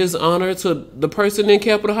live in his honor, to the person in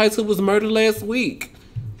Capitol Heights who was murdered last week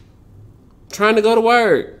trying to go to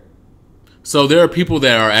work. So there are people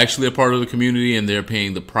that are actually a part of the community, and they're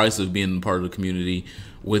paying the price of being a part of the community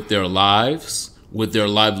with their lives, with their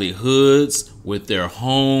livelihoods, with their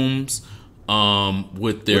homes,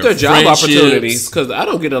 with their job opportunities. Because I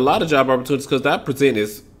don't get a lot of job opportunities because I present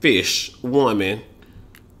as fish woman.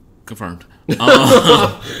 Confirmed.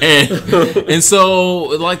 And so,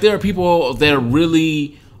 like, there are people that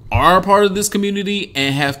really are a part of this community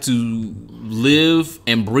and have to live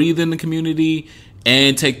and breathe in the community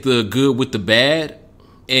and take the good with the bad,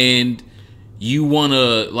 and you want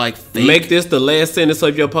to, like, fake. Make this the last sentence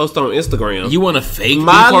of your post on Instagram. You want to fake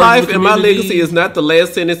my life and my legacy is not the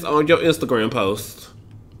last sentence on your Instagram post.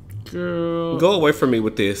 Girl, go away from me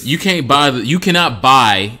with this. You cannot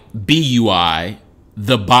buy BUI,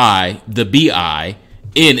 the bi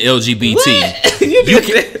in LGBT. What?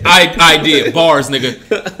 I did bars, nigga.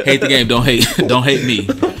 Hate the game. Don't hate me.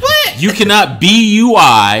 What? You cannot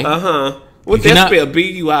BUI. What that spell?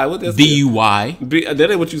 BUI. What that spell? BUI. That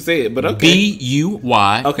ain't what you said, but okay.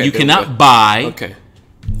 BUI. Okay. You cannot buy. Okay.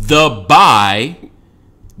 The bi.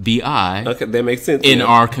 BI. Okay, that makes sense. In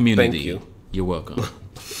our community. Thank you. You're welcome.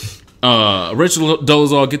 Rachel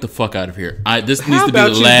Dolezal, get the fuck out of here. This needs to be the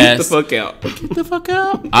last. Get the fuck out. Get the fuck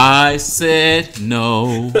out. I said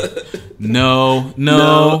no. No.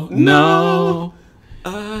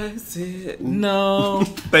 I said no.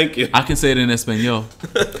 Thank you. I can say it in Espanol.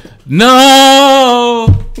 No.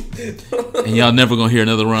 And y'all never gonna hear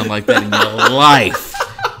another run like that in your life.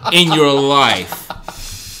 In your life.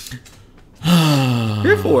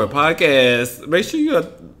 Here for a podcast. Make sure you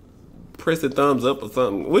press the thumbs up or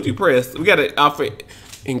something. What'd you press? We got an offer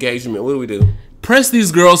engagement. What do we do? Press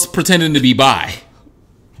these girls pretending to be bi.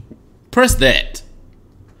 Press that.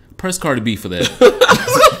 Press Cardi B for that.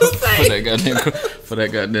 for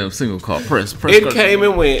that goddamn single call. Press. It Cardi came B.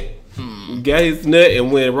 and went. Got his nut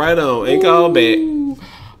and went right on. Ain't called back.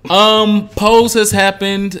 Pose has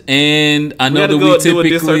happened, and I know that we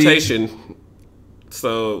typically do a dissertation.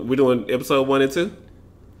 So we're doing episode 1 and 2.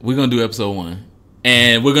 We're gonna do episode 1.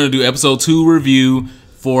 And we're going to do episode 2 review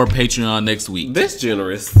for Patreon next week. That's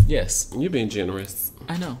generous. Yes. You're being generous.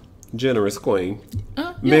 I know. Generous queen.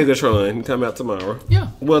 Yeah. Megatron come out tomorrow. Yeah.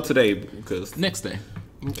 Well, today, because... Next day.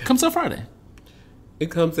 Okay. Comes out Friday.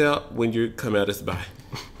 It comes out when you come out as bi.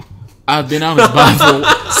 I've been out as bi for...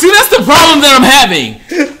 See, that's the problem that I'm having.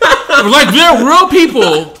 Like, there are real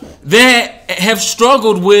people that have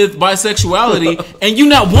struggled with bisexuality, and you're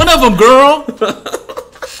not one of them, girl.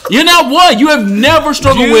 You're not what? You have never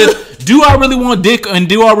struggled with, do I really want dick and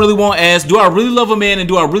do I really want ass? Do I really love a man and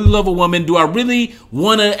do I really love a woman? Do I really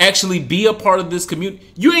want to actually be a part of this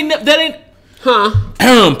community? You ain't, that ain't,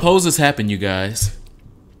 Pose has happened, you guys.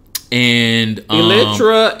 And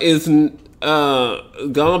Electra is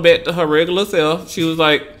going back to her regular self. She was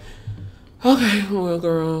like, okay, well,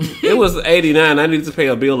 girl, it was 89. I need to pay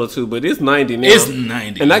a bill or two, but it's 90 now. It's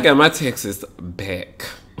 90. And I got my taxes back.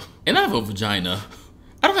 And I have a vagina.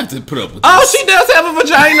 I don't have to put up with Oh, this. she does have a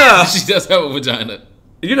vagina. She does have a vagina.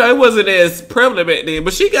 You know, it wasn't as prevalent back then,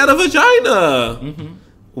 but she got a vagina.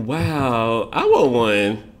 Mm-hmm. Wow. I want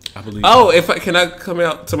one. I believe. Oh, can I come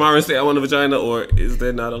out tomorrow and say I want a vagina, or is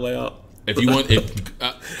that not allowed? If you want,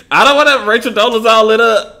 I don't want to Rachel Dolezal all lit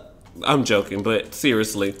up. I'm joking, but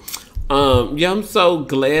seriously, yeah, I'm so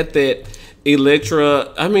glad that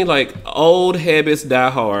Electra. I mean, like, old habits die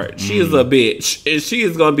hard. She is a bitch, and she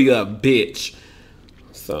is gonna be a bitch.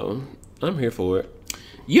 So I'm here for it.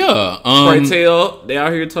 Yeah. Pray tell, they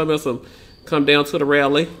out here talking about some. Come down to the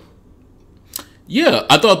rally. Yeah,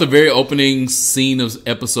 I thought the very opening scene of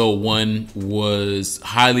episode 1 was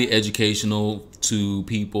highly educational to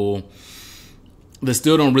people that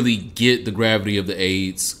still don't really get the gravity of the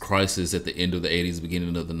AIDS crisis at the end of the 80s,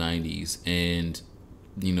 beginning of the 90s. And,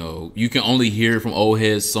 you know, you can only hear from old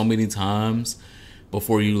heads so many times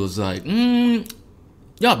before you was like,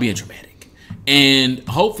 y'all being dramatic. And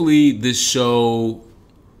hopefully this show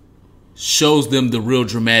shows them the real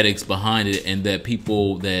dramatics behind it, and that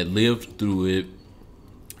people that lived through it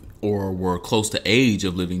or were close to age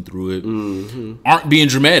of living through it aren't being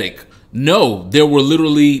dramatic. No, there were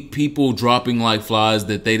literally people dropping like flies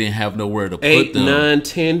that they didn't have nowhere to put 8, them. 9,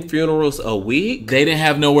 10 funerals a week? They didn't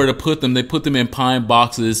have nowhere to put them. They put them in pine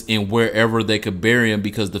boxes and wherever they could bury them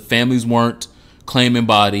because the families weren't claiming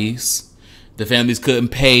bodies. The families couldn't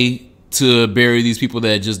pay to bury these people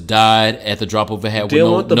that just died at the drop of a hat with They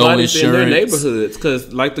want the no bodies insurance. in their neighborhoods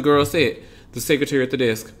because, like the girl said, the secretary at the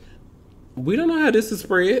desk, we don't know how this is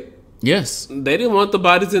spread. Yes. They didn't want the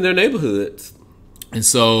bodies in their neighborhoods. And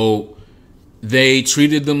so they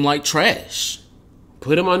treated them like trash.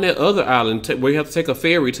 Put them on that other island where you have to take a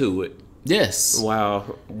ferry to it. Yes.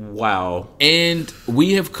 Wow. And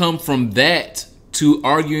we have come from that to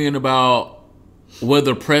arguing about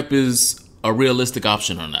whether PrEP is a realistic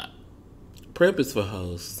option or not. PrEP is for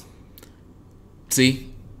hoes.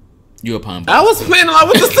 See? You're a pine I was playing along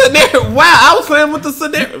with the scenario. Wow, I was playing with the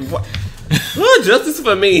scenario. Oh, justice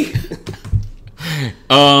for me.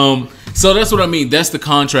 So that's what I mean. That's the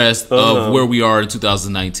contrast of where we are in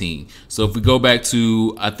 2019. So if we go back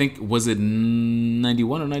to, I think, was it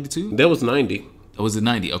 91 or 92? That was 90. Or was it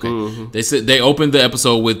 90? Okay. They said they opened the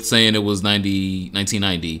episode with saying it was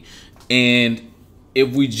 1990. And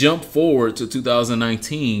if we jump forward to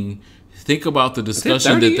 2019, think about the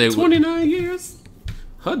discussion that they 29 years.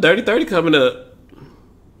 Her dirty 30 coming up.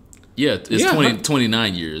 Yeah, it's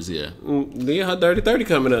 29 years, yeah. Yeah, her dirty 30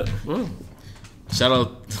 coming up. Oh. Shout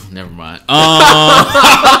out, never mind. I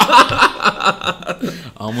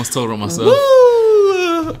almost told her myself.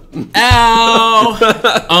 Woo!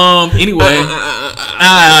 Ow. Anyway,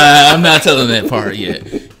 I'm not telling that part yet.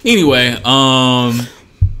 Anyway,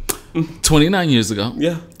 29 years ago,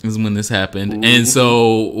 is when this happened, and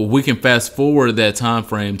so we can fast forward that time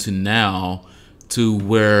frame to now, to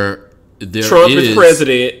where Trump is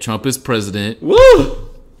president. Trump is president. Woo!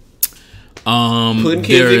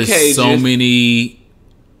 There is so many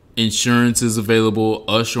insurances available,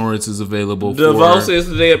 assurances available. DeVos is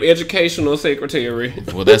the damn educational secretary.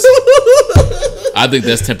 Well, that's. I think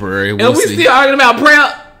that's temporary. We'll see. Still arguing about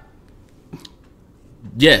PrEP.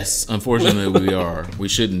 Yes, unfortunately we are. We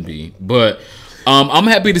shouldn't be, but I'm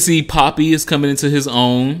happy to see Poppy is coming into his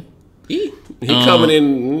own. He coming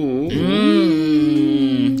in.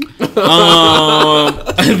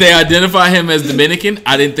 They identify him as Dominican.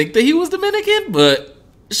 I didn't think that he was Dominican, but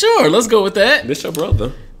sure, let's go with that. This your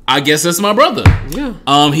brother. I guess that's my brother. Yeah.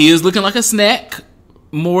 He is looking like a snack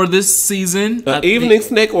more this season. An evening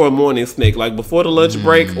snack or a morning snack, like before the lunch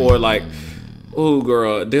break, or like, oh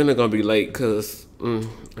girl, dinner gonna be late because I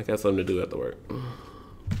got something to do after work.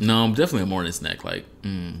 No, I'm definitely a morning snack. Like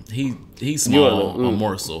he's small, a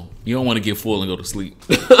morsel. You don't want to get full and go to sleep.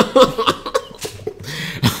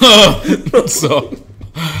 So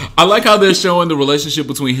I like how they're showing the relationship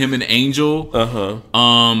between him and Angel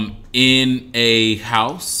in a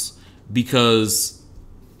house, because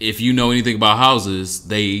if you know anything about houses,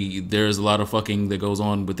 there's a lot of fucking that goes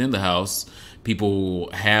on within the house. People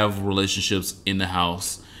have relationships in the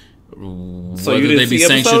house So you didn't see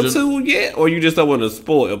episode 2 yet, or you just don't want to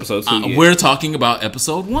spoil episode 2 yet? We're talking about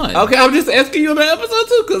episode 1. Okay, I'm just asking you about episode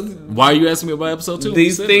 2 because why are you asking me about episode 2?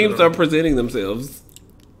 These themes are presenting themselves.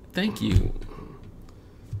 Thank you.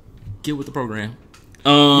 Get with the program.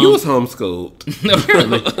 You was homeschooled.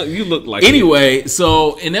 Apparently. You look like Anyway,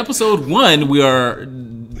 so in episode 1, we are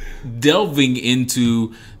delving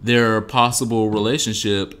into their possible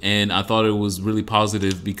relationship, and I thought it was really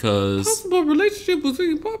positive because possible relationship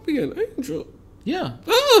between Poppy and Angel. Yeah.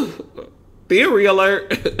 Theory alert.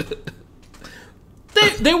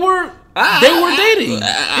 they were dating.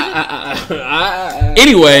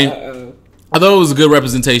 Anyway, I thought it was a good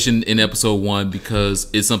representation in episode 1 because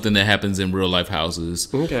it's something that happens in real life houses.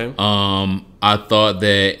 Okay. I thought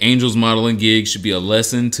that Angel's modeling gig should be a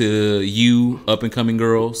lesson to you up and coming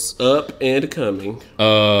girls. Up and coming.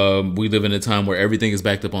 We live in a time where everything is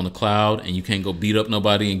backed up on the cloud and you can't go beat up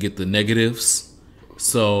nobody and get the negatives.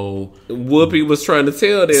 So Whoopi was trying to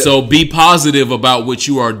tell them. So be positive about what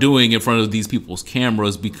you are doing in front of these people's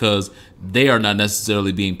cameras because they are not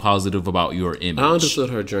necessarily being positive about your image. I understood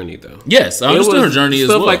her journey though. Yes, I understood her journey as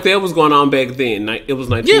well. Stuff like that was going on back then. It was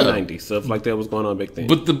 1990. Yeah. Stuff like that was going on back then.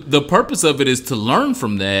 But the purpose of it is to learn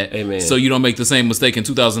from that. Amen. So you don't make the same mistake in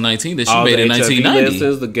 2019 that she made in 1990.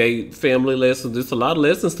 Lessons, the gay family lessons. There's a lot of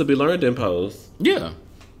lessons to be learned in Pose. Yeah.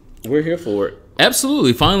 We're here for it.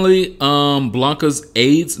 Absolutely. Finally, Blanca's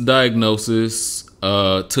AIDS diagnosis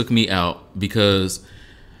took me out because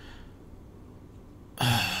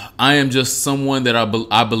I am just someone that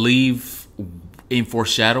I believe in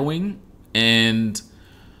foreshadowing, and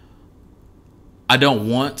I don't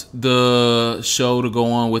want the show to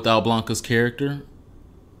go on without Blanca's character,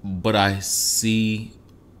 but I see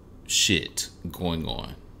shit going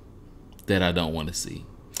on that I don't want to see.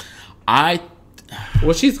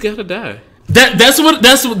 Well, she's gotta die. That's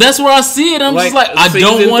where I see it. I'm just like, I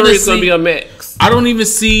don't want to see. Gonna be a mix. I don't even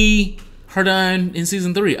see her dying in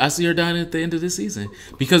season 3. I see her dying at the end of this season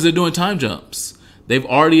because they're doing time jumps. They've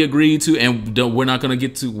already agreed to, and we're not gonna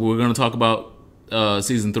get to. We're gonna talk about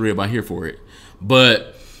season 3 about Here For It,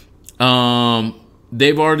 but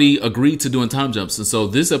they've already agreed to doing time jumps, and so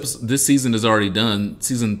this season is already done.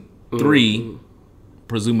 Season 3,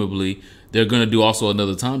 presumably. They're going to do also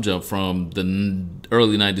another time jump from the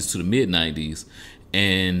early 90s to the mid 90s.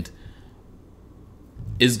 And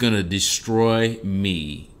it's going to destroy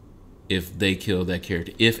me if they kill that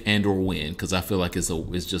character. If and or when. Because I feel like it's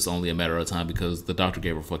just only a matter of time because the doctor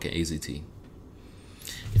gave her fucking AZT.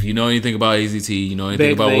 If you know anything about AZT, you know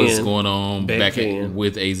anything about what's going on back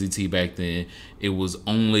with AZT back then, it was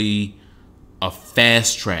only a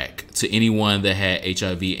fast track to anyone that had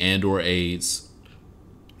HIV and or AIDS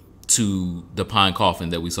to the pine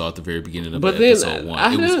coffin that we saw at the very beginning of episode 1.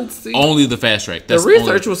 I didn't see only the fast track. The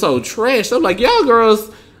research was so trash. I'm like, y'all girls,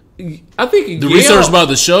 I think the research about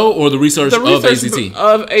the show or the research of AZT?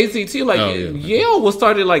 Of AZT. Like, Yale was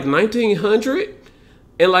started like 1900,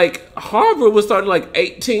 and like Harvard was started like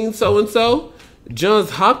 18 so-and-so.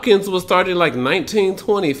 Johns Hopkins was started like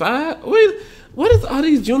 1925. What is all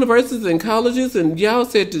these universities and colleges, and y'all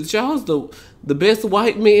said that y'all's the best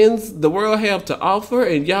white men's the world have to offer,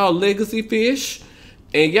 and y'all legacy fish,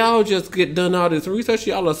 and y'all just get done all this research.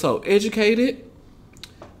 Y'all are so educated,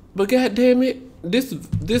 but goddamn it, this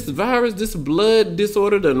virus, this blood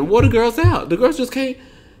disorder done wore the girls out. The girls just can't.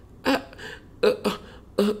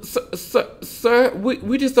 Sir,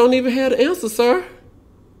 we just don't even have the answer, sir.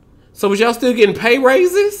 So was y'all still getting pay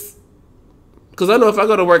raises? Because I know if I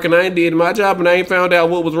go to work and I ain't did my job and I ain't found out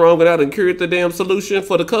what was wrong and I done cured the damn solution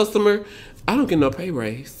for the customer, I don't get no pay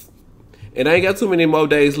raise. And I ain't got too many more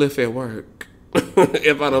days left at work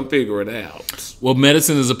if I don't figure it out. Well,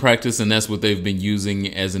 medicine is a practice, and that's what they've been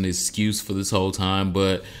using as an excuse for this whole time.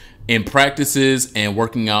 But in practices and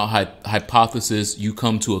working out hypothesis, you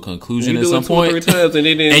come to a conclusion at some point. 2 or 3 times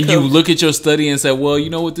and you look at your study and say, well, you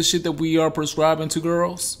know what, the shit that we are prescribing to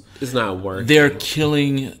girls? It's not working. They're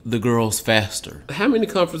killing the girls faster. How many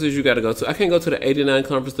conferences you got to go to? I can't go to the 89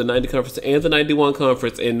 conference, the 90 conference, and the 91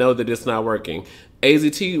 conference and know that it's not working.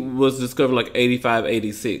 AZT was discovered like 85,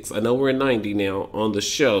 86. I know we're in 90 now on the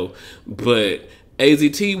show, but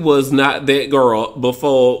AZT was not that girl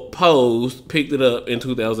before Pose picked it up in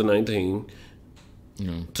 2019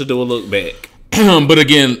 to do a look back. But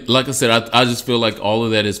again, like I said, I just feel like all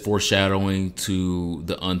of that is foreshadowing to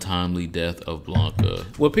the untimely death of Blanca.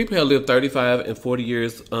 Well, people have lived 35 and 40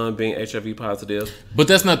 years being HIV positive. But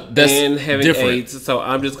that's having different. AIDS. So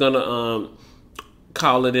I'm just going to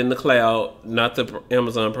call it in the cloud, not the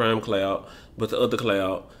Amazon Prime cloud, but the other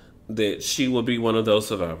cloud, that she will be one of those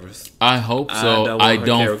survivors. I hope so. I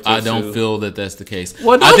don't feel that that's the case.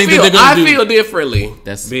 Well, I feel differently.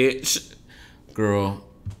 That's bitch. Girl.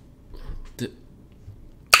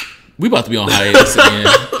 We about to be on hiatus again.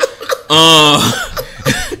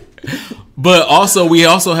 But also, we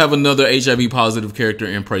also have another HIV positive character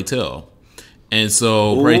in Pray Tell. And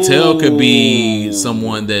so Pray Tell could be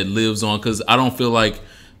someone that lives on, because I don't feel like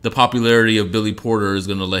the popularity of Billy Porter is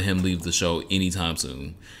going to let him leave the show anytime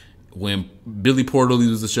soon. When Billy Porter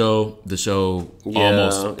leaves the show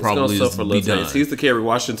almost probably is be done. He's the Kerry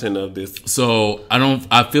Washington of this. So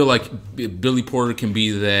I feel like Billy Porter can be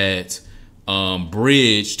that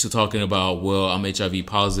bridge to talking about, well, I'm HIV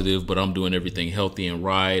positive, but I'm doing everything healthy and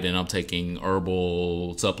right, and I'm taking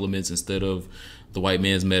herbal supplements instead of the white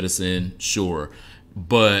man's medicine. Sure,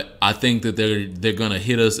 but I think that they're gonna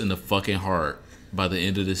hit us in the fucking heart by the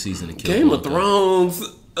end of the season. And kill Game of Thrones.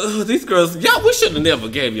 These girls, y'all, we should have never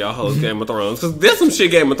gave y'all hoes Game of Thrones, because there's some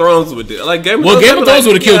shit Game of Thrones would do. Like Game of Thrones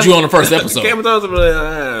would have killed you on the first episode. Game of Thrones would be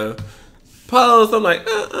like, pose. I'm like,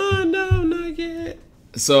 no, not yet.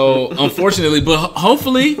 So, unfortunately, but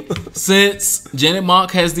hopefully, since Janet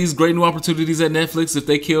Mock has these great new opportunities at Netflix, if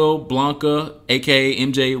they kill Blanca, aka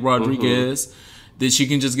MJ Rodriguez, then she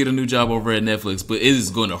can just get a new job over at Netflix. But it is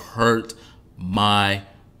going to hurt my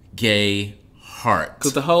gay heart.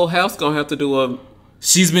 Because the whole house going to have to do a...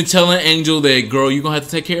 She's been telling Angel that, girl, you're going to have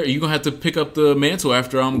to take care. You're going to have to pick up the mantle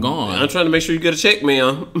after I'm gone. I'm trying to make sure you get a check,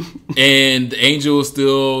 ma'am. And Angel is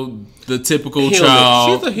still... the typical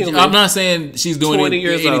child. She's a human. I'm not saying she's doing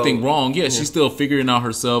anything wrong. Yeah, she's still figuring out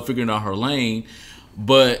herself, figuring out her lane.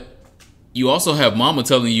 But you also have Mama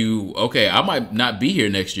telling you, okay, I might not be here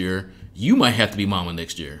next year. You might have to be Mama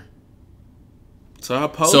next year. So I'll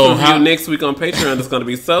post review next week on Patreon. It's going to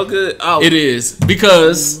be so good. Oh, it is,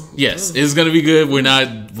 because yes, it's going to be good. We're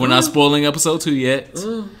not spoiling episode 2 yet,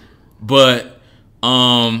 but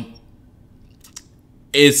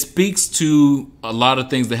it speaks to a lot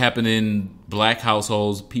of things that happen in black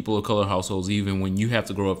households, people of color households, even when you have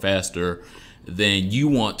to grow up faster than you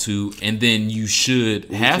want to, and then you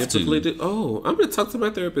should have to. I'm going to talk to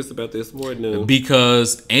my therapist about this more now.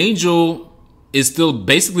 Because Angel is still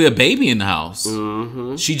basically a baby in the house.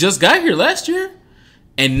 Mm-hmm. She just got here last year,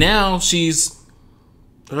 and now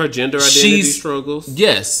her gender identity struggles.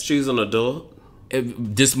 Yes. She's an adult.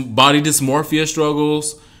 Body dysmorphia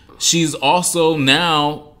struggles. She's also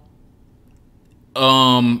now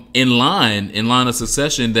in line of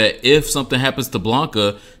succession that if something happens to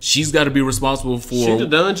Blanca, she's got to be responsible for she's a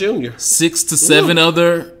Don Jr. 6 to 7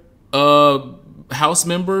 other house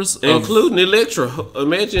members, including Electra.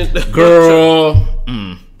 Imagine, girl.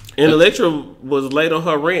 And Electra was late on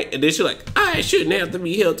her rent, and then she's like, I shouldn't have to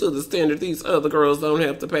be held to the standard these other girls don't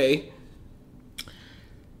have to pay.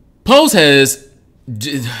 Pose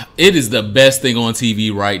it is the best thing on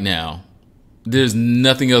TV right now. There's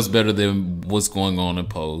nothing else better than what's going on in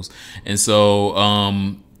Pose. And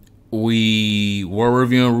so we were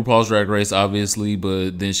reviewing RuPaul's Drag Race, obviously,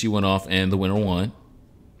 but then she went off and the winner won.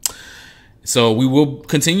 So we will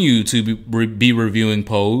continue to be reviewing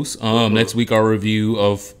Pose. Next week, our review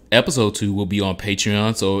of episode 2 will be on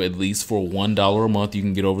Patreon. So at least for $1 a month, you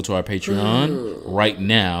can get over to our Patreon right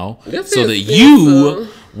now, so that you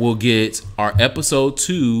will get our episode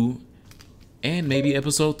 2 and maybe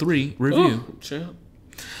episode 3 review.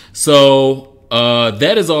 So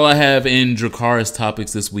that is all I have in Dracarys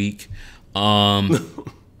topics this week.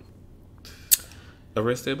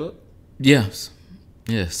 Arrested book? Yes.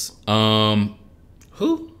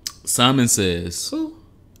 Who? Simon says, who?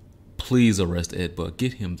 Please arrest Ed Buck.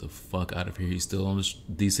 Get him the fuck out of here. He's still on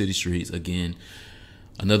these city streets again.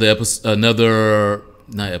 Another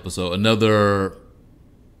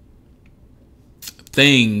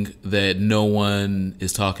thing that no one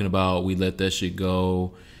is talking about. We let that shit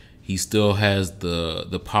go. He still has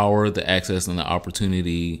the power, the access, and the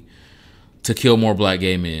opportunity to kill more black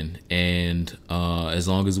gay men. And as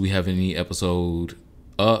long as we have any episode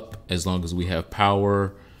up, as long as we have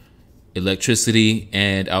power, electricity,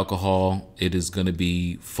 and alcohol, it is going to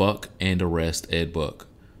be fuck and arrest Ed Buck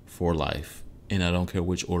for life. And I don't care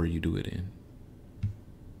which order you do it in.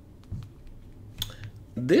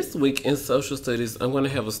 This week in social studies, I'm going to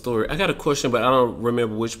have a story. I got a question, but I don't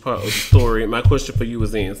remember which part of the story my question for you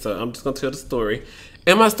was in. So I'm just going to tell the story.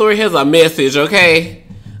 And my story has a message, okay?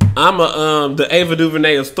 I'm the Ava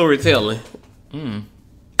DuVernay of storytelling.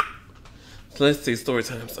 So let's see, story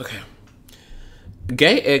times. Okay.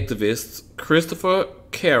 Gay activist Christopher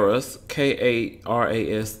Karras,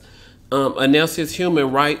 K-A-R-A-S, announced his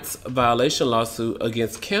human rights violation lawsuit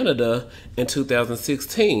against Canada in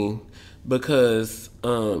 2016 because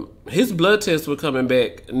his blood tests were coming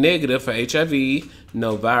back negative for HIV,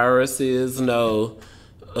 no viruses, no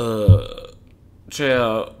no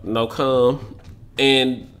cum,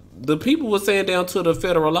 and the people were saying down to the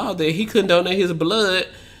federal law that he couldn't donate his blood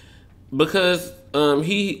because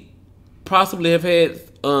he possibly have had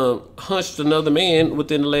hunched another man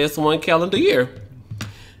within the last 1 calendar year.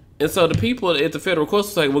 And so the people at the federal courts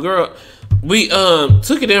was like, well, girl, we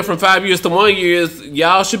took it down from 5 years to 1 year.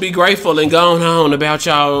 Y'all should be grateful and going on about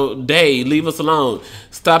y'all day. Leave us alone.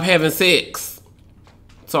 Stop having sex.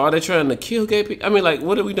 So are they trying to kill gay people? I mean, like,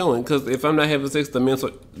 what are we doing? Because if I'm not having sex, the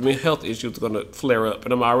mental health issues are going to flare up.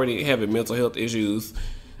 And I'm already having mental health issues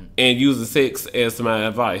and using sex as my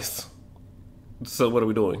advice. So what are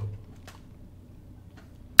we doing?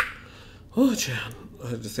 Oh, child.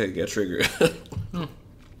 I just had to get triggered.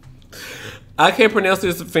 I can't pronounce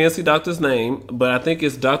this fancy doctor's name, but I think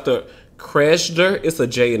it's Dr. Crashder. It's a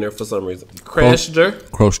J in there for some reason. Crashder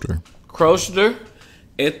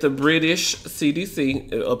at the British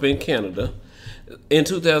CDC up in Canada in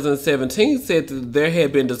 2017 said that there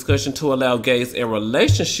had been discussion to allow gays in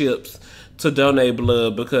relationships to donate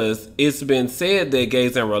blood because it's been said that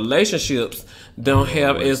gays in relationships don't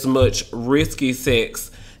have as much risky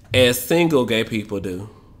sex as single gay people do.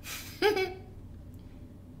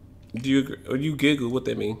 Do you agree? Or you giggle? What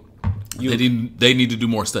that mean? They need to do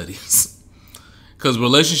more studies because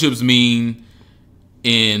relationships mean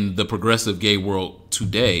in the progressive gay world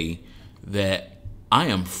today that I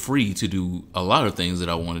am free to do a lot of things that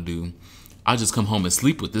I want to do. I just come home and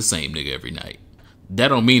sleep with this same nigga every night. That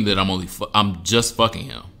don't mean that I'm just fucking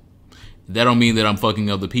him. That don't mean that I'm fucking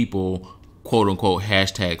other people, quote unquote,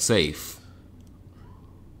 #safe.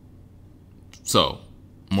 So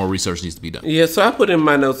more research needs to be done. Yeah, so I put in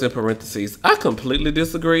my notes in parentheses. I completely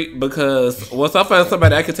disagree because once I find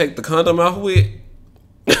somebody I can take the condom off with,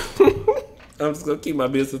 I'm just gonna keep my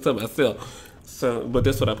business to myself. So, but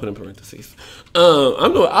that's what I put in parentheses.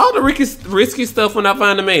 I'm doing all the risky stuff when I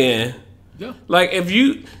find a man. Yeah. Like if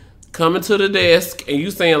you coming to the desk and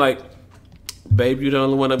you saying like, "Babe, you the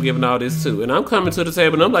only one I'm giving all this to," and I'm coming to the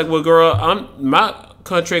table and I'm like, "Well, girl, my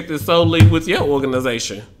contract is solely with your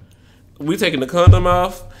organization. We taking the condom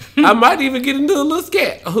off. I might even get into a little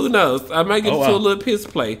scat. Who knows? I might get into a little piss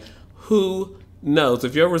play. Who knows?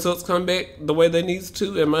 If your results come back the way they need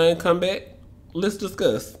to and mine come back, let's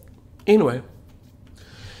discuss." Anyway,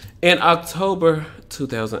 in October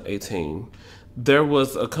 2018, there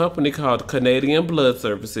was a company called Canadian Blood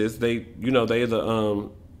Services. They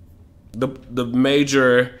the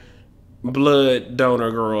major blood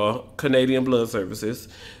donor girl, Canadian Blood Services,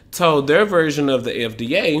 told their version of the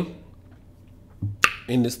FDA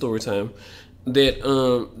in this story time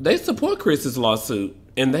that they support Chris's lawsuit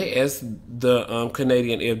and they asked the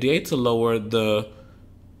Canadian FDA to lower the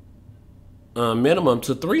minimum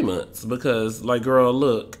to 3 months because, like, girl,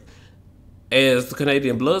 look, as the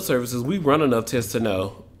Canadian Blood Services, we run enough tests to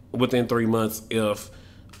know within 3 months if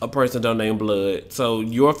a person donate blood. So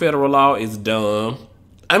your federal law is dumb.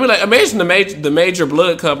 I mean, like, imagine the major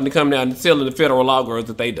blood company coming out and telling the federal law girls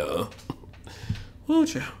that they dumb. Woo,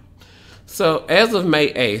 child. So, as of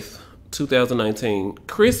May 8th, 2019,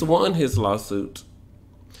 Chris won his lawsuit.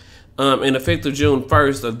 And effective June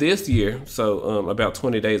 1st of this year, so about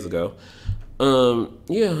 20 days ago,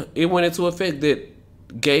 it went into effect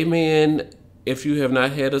that gay men, if you have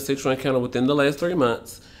not had a sexual encounter within the last 3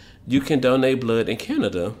 months, you can donate blood in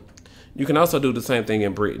Canada. You can also do the same thing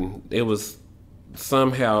in Britain. It was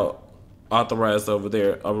somehow authorized over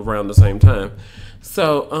there around the same time.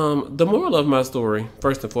 So, the moral of my story,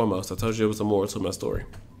 first and foremost, I told you it was a moral to my story.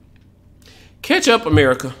 Catch up,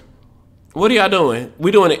 America. What are y'all doing?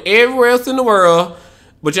 We doing it everywhere else in the world,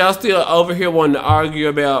 but y'all still over here wanting to argue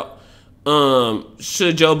about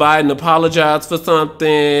should Joe Biden apologize for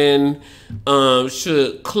something?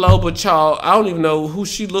 Should Klobuchar, I don't even know who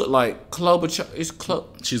she looked like. Klobuchar,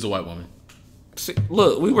 she's a white woman. See,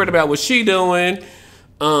 look, we worried about what she doing.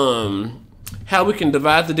 How we can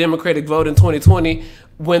divide the Democratic vote in 2020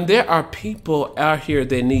 when there are people out here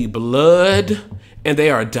that need blood and they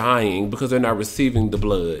are dying because they're not receiving the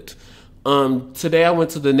blood. Today I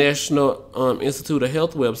went to the National Institute of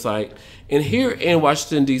Health website, and here in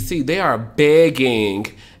Washington, D.C., they are begging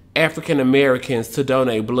African Americans to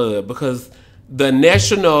donate blood because the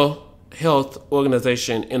National Health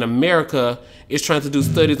Organization in America is trying to do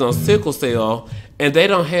studies on sickle cell, and they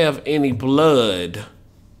don't have any blood.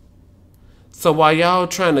 So while y'all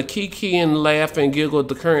trying to kiki and laugh and giggle,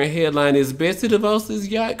 the current headline is Betsy DeVos's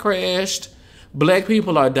yacht crashed. Black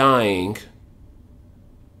people are dying.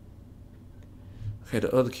 Okay,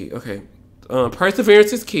 the other key. Okay.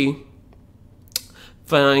 Perseverance is key.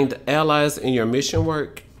 find allies in your mission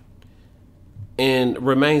work, and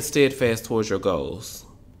remain steadfast towards your goals.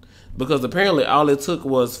 Because apparently all it took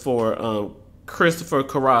was for Christopher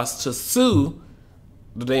Carras to sue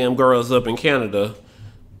the damn girls up in Canada.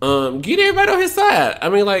 Get everybody on his side. I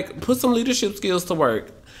mean, like, put some leadership skills to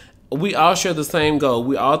work. We all share the same goal.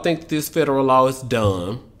 We all think this federal law is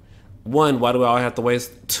dumb. One, why do we all have to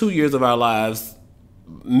waste 2 years of our lives,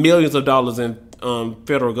 millions of dollars in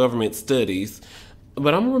federal government studies?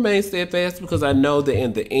 But I'm going to remain steadfast because I know that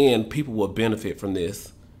in the end, people will benefit from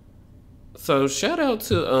this. So shout out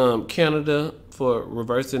to Canada for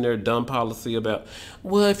reversing their dumb policy about,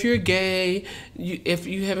 well, if you're gay, if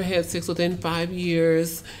you haven't had sex within 5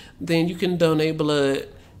 years, then you can donate blood.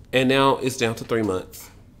 And now it's down to 3 months.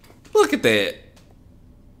 Look at that.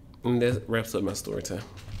 And that wraps up my story time.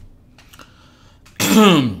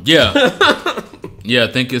 Yeah. Yeah, I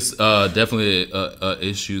think it's definitely a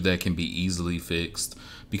issue that can be easily fixed.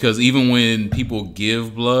 Because even when people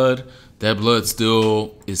give blood, that blood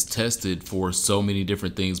still is tested for so many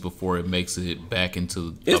different things before it makes it back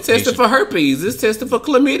into It's tested for herpes. It's tested for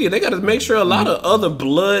chlamydia. They got to make sure a lot of other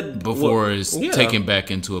blood before it's taken back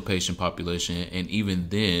into a patient population, and even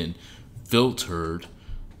then filtered.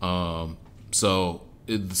 So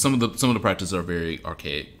some of the practices are very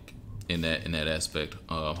archaic in that aspect.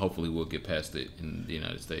 Hopefully we'll get past it in the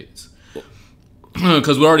United States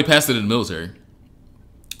because we already passed it in the military.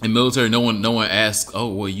 In military, no one asks, oh,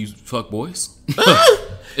 well, you fuck boys?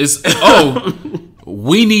 It's, oh,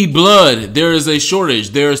 we need blood. There is a shortage.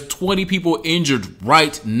 There's 20 people injured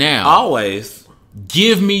right now. Always.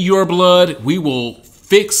 Give me your blood. We will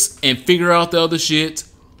fix and figure out the other shit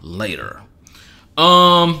later.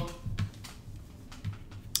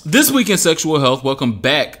 This week in sexual health, welcome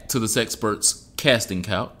back to the Sexperts Casting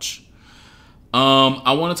Couch.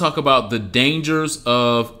 I want to talk about the dangers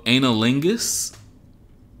of Anilingus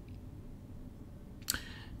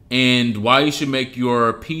and why you should make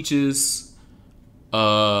your peaches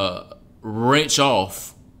wrench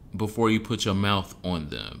off before you put your mouth on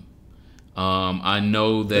them. I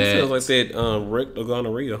know that... It feels like that rectal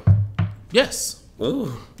gonorrhea. Yes.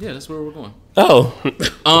 Ooh. Yeah, that's where we're going.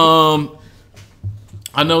 Oh.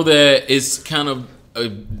 I know that it's kind of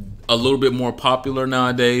a little bit more popular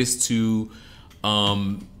nowadays to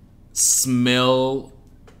smell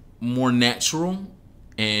more natural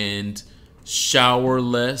and shower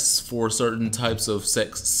less for certain types of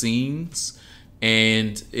sex scenes,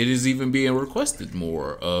 and it is even being requested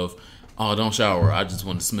more of, oh, don't shower, I just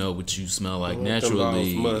want to smell what you smell like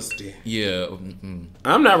naturally. Musty. Yeah.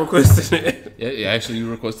 I'm not requesting it. Yeah, actually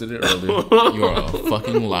you requested it earlier. You are a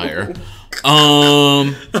fucking liar. But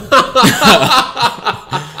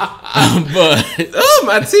oh,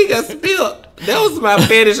 my tea got spilled. That was my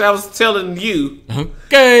fetish I was telling you.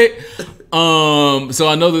 Okay. So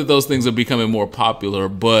I know that those things are becoming more popular,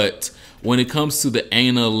 but when it comes to the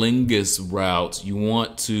anilingus route, you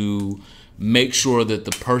want to make sure that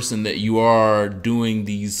the person that you are doing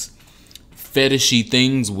these fetishy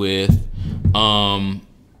things with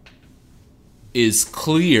is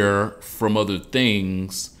clear from other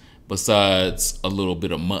things besides a little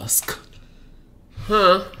bit of musk.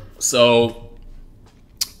 Huh. So,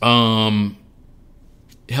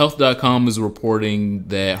 Health.com is reporting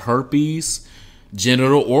that herpes,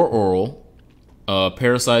 genital or oral,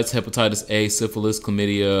 parasites, hepatitis A, syphilis,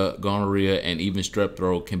 chlamydia, gonorrhea, and even strep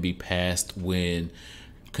throat can be passed when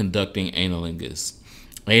conducting anilingus.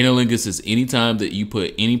 Anilingus is any time that you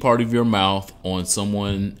put any part of your mouth on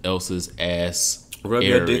someone else's ass. Rub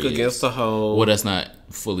your dick against the hole. Well, that's not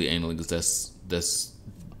fully anilingus. That's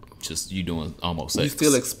just you doing almost sex. You're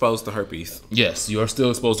still exposed to herpes. Yes, you are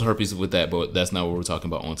still exposed to herpes with that, but that's not what we're talking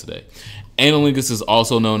about on today. Anilingus is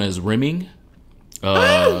also known as rimming,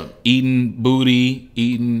 eating booty,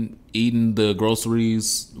 eating the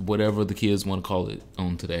groceries, whatever the kids want to call it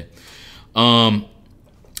on today.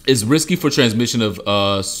 It's risky for transmission of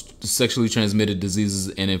sexually transmitted diseases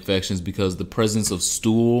and infections because the presence of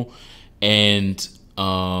stool and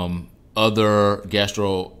other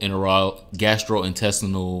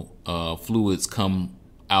gastrointestinal fluids come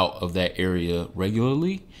out of that area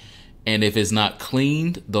regularly, and if it's not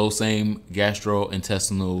cleaned, those same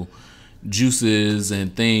gastrointestinal juices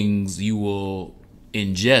and things you will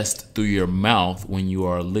ingest through your mouth when you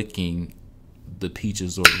are licking the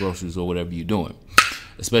peaches or groceries or whatever you're doing.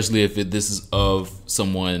 Especially if this is of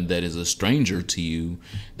someone that is a stranger to you,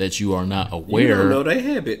 that you are not aware. You don't know their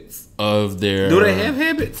habits. Of their. Do they have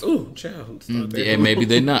habits? Ooh, child. Yeah, maybe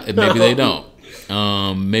they not. Maybe they don't.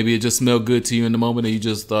 Maybe it just smelled good to you in the moment, and you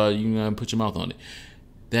just thought you gotta put your mouth on it.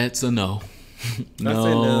 That's a no.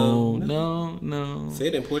 No. No. Say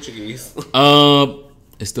it in Portuguese.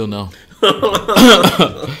 It's still no.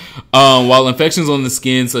 While infections on the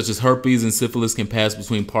skin, such as herpes and syphilis, can pass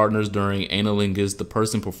between partners during anilingus, the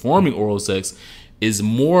person performing oral sex is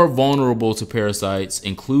more vulnerable to parasites,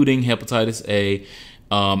 including hepatitis A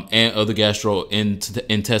and other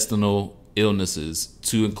gastrointestinal illnesses,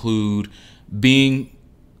 to include being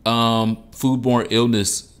foodborne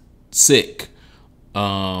illness sick.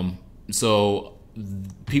 So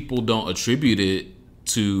people don't attribute it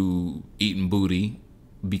to eating booty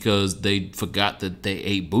because they forgot that they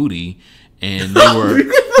ate booty and they were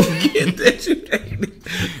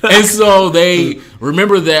and so they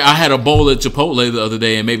remember that I had a bowl at Chipotle the other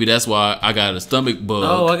day, and maybe that's why I got a stomach bug.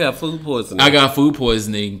 Oh, I got food poisoning. I got food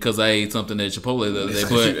poisoning because I ate something at Chipotle the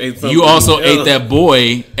other day. But you also ate that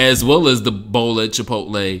boy as well as the bowl at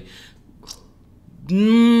Chipotle.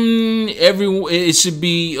 It should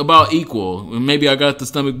be about equal. Maybe I got the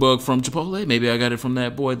stomach bug from Chipotle. Maybe I got it from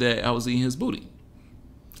that boy that I was eating his booty.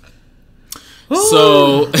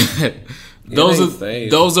 So those are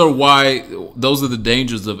the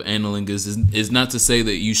dangers of anilingus. Is not to say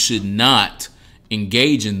that you should not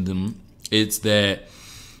engage in them. It's that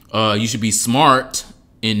you should be smart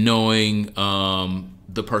in knowing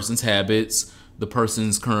the person's habits, the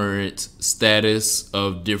person's current status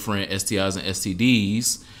of different STIs and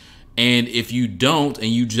STDs. And if you don't and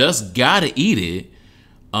you just gotta eat it,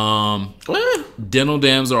 dental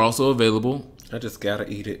dams are also available. I just gotta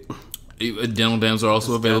eat it. Dental dams are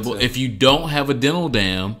also available. If you don't have a dental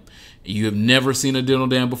dam, you have never seen a dental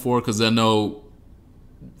dam before, because I know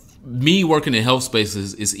me working in health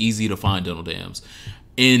spaces, it's easy to find dental dams.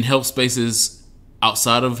 In health spaces,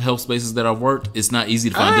 outside of health spaces that I've worked, it's not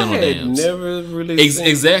easy to find dental dams. Never really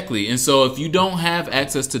exactly. And so if you don't have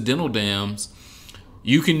access to dental dams,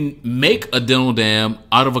 you can make a dental dam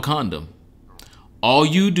out of a condom. All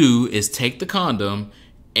you do is take the condom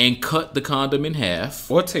and cut the condom in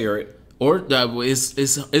half, or tear it. Or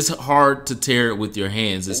it's hard to tear it with your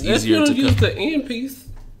hands. It's easier to use the end piece.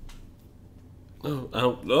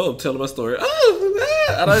 I'm telling my story.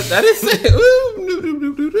 I didn't say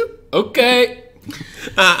it. Okay.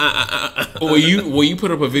 Will you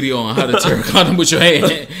put up a video on how to tear a condom with your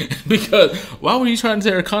hand? Because why were you trying to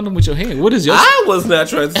tear a condom with your hand? What is your? I was not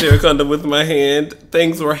trying to tear a condom with my hand.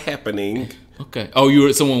 Things were happening. Okay.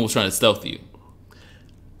 Oh, someone was trying to stealth you.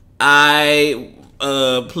 I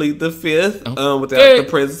plead the fifth without the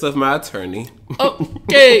presence of my attorney.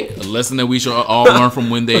 Okay. A lesson that we should all learn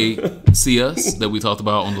from when they see us, that we talked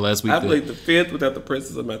about on the last week. I plead the fifth without the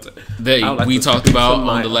presence of my attorney. That we talked about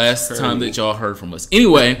on the last time that y'all heard from us.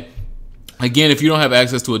 Anyway, again, if you don't have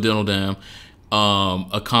access to a dental dam,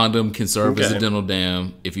 a condom can serve as a dental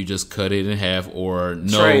dam if you just cut it in half, or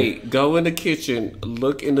Trey, go in the kitchen,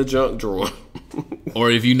 look in the junk drawer.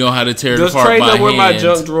 Or if you know how to tear it apart by hand. Does Trey know where my hand.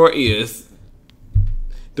 Junk drawer is?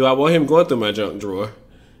 Do I want him going through my junk drawer?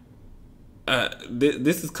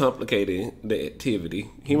 This is complicating the activity.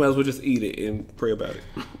 He might as well just eat it and pray about it.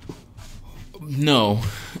 No.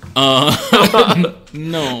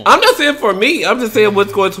 No. I'm not saying for me. I'm just saying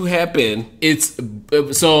what's going to happen. It's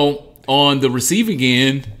so on the receiving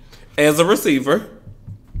end, as a receiver,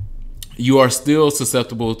 you are still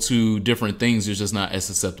susceptible to different things. You're just not as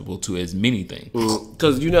susceptible to as many things.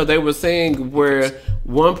 Because, they were saying where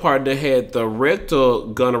one partner had the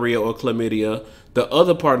rectal gonorrhea or chlamydia, the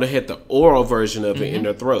other partner had the oral version of it in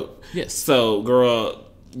their throat. Yes. So, girl,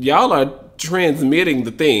 y'all are transmitting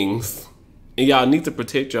the things, and y'all need to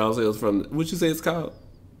protect yourselves from, what you say it's called?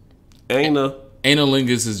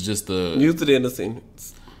 Anilingus is just the... Use it in a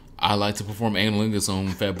sentence. I like to perform anilingus on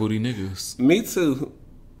fat booty niggas. Me too.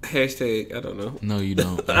 Hashtag, I don't know. No, you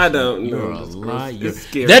don't. I don't know. You're a liar.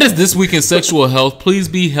 That is This Week in Sexual Health. Please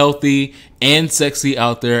be healthy and sexy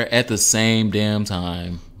out there at the same damn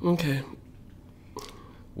time. Okay.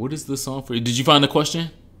 What is the song for you? Did you find the question?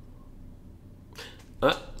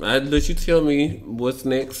 I let you tell me what's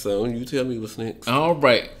next, so you tell me what's next. All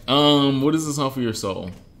right. What is the song for your soul?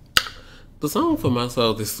 The song for my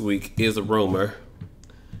soul this week is a Rumor.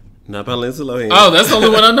 Not by Lindsay Lohan. Oh, that's the only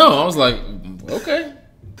one I know. I was like, okay.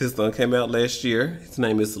 This song came out last year. His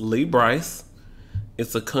name is Lee Brice.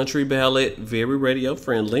 It's a country ballad, very radio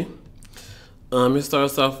friendly. It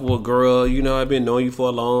starts off with, girl, I've been knowing you for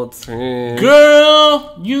a long time.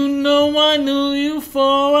 Girl, I knew you for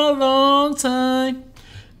a long time.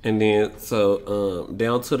 And then,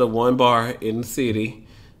 down to the one bar in the city.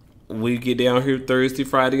 We get down here Thursday,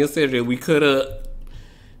 Friday, and Saturday. We could have.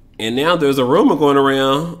 And now there's a rumor going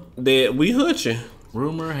around that we hutching.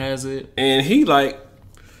 Rumor has it. And he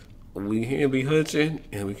we can be hutching,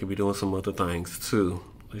 and we could be doing some other things too.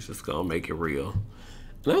 Let's just go make it real.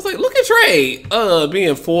 And I was like, look at Trey,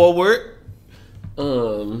 being forward,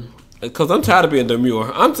 Because I'm tired of being demure.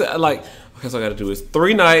 Like, okay, so I got to do is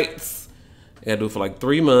 3 nights. I got to do it for like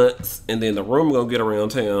 3 months. And then the room going to get around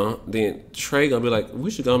town. Then Trey going to be like,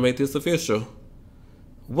 we should go make this official.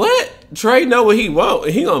 What? Trey know what he want.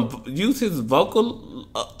 He going to use his vocal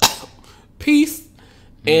piece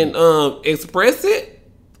and express it.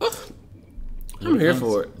 I'm here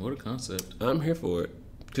for it. What a concept. I'm here for it.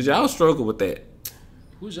 Because y'all struggle with that.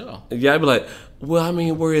 Who's y'all? Y'all be like, well, I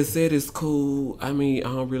mean, where it's at is cool. I mean, I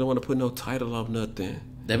don't really want to put no title on nothing.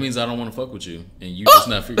 That means I don't want to fuck with you. And you just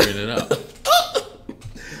not figuring it out.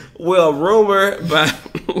 Well, rumor by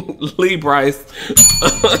Lee Bryce.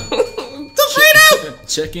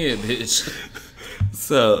 Check in, bitch.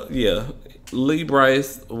 So, yeah. Lee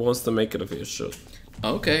Bryce wants to make it official.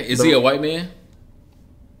 Okay. Is he a white man?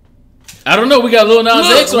 I don't know. We got Lil Nas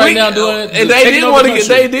X right now doing, and they didn't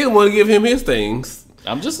want to give him his things.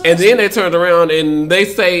 I'm just. And then they turned around and they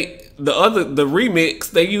say the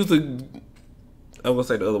remix they use I'm gonna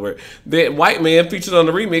say the other word. That white man featured on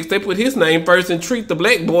the remix. They put his name first and treat the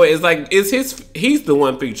black boy as like he's the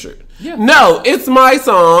one featured. Yeah. No, it's my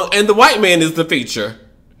song and the white man is the feature.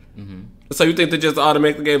 Mm-hmm. So you think they just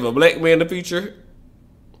automatically gave a black man the feature?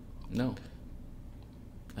 No.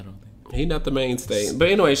 I don't think. He not the mainstay. But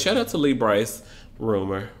anyway, shout out to Lee Bryce,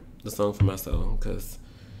 Rumor, the song for my soul, because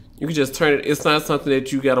you can just turn it. It's not something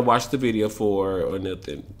that you got to watch the video for or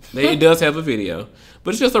nothing. It does have a video,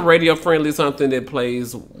 but it's just a radio friendly something that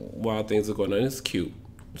plays while things are going on. It's cute.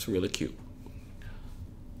 It's really cute.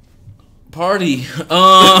 Party.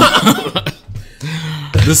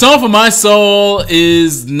 The song for my soul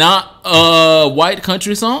is not a white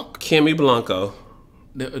country song. Kimmy Blanco.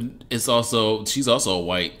 She's also a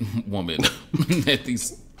white woman at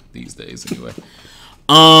these days anyway.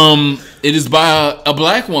 It is by a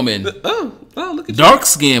black woman. Oh, look at dark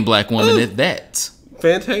skinned black woman at that.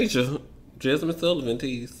 Fantasia, Jasmine Sullivan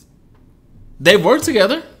tease. They've worked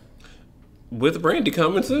together with Brandy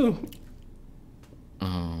coming too. I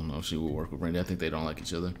don't know if she will work with Brandy. I think they don't like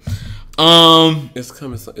each other. It's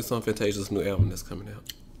coming. It's on Fantasia's new album that's coming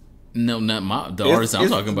out. No, not the artist I'm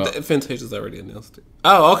talking about. Fantasia's already announced it.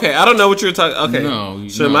 Oh, okay. I don't know what you're talking. Okay, no,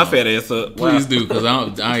 shut my fat ass up. Please do, because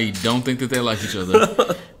I don't think that they like each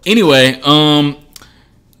other. Anyway,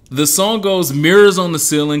 the song goes: mirrors on the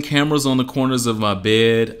ceiling, cameras on the corners of my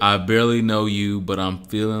bed. I barely know you, but I'm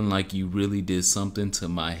feeling like you really did something to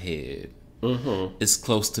my head. Mm-hmm. It's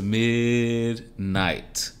close to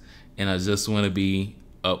midnight, and I just want to be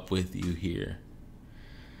up with you here.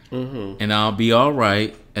 Mm-hmm. And I'll be all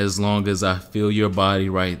right as long as I feel your body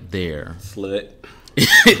right there. Slut.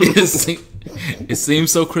 It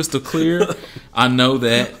seems so crystal clear. I know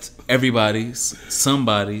that everybody's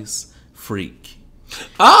somebody's freak.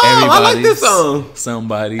 Oh, I like this song.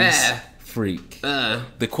 Somebody's freak.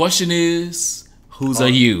 The question is, whose are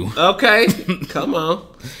you? Okay, come on.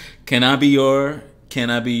 Can I be your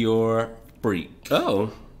freak?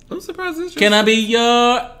 Oh, I'm surprised. Can I be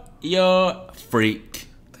your freak?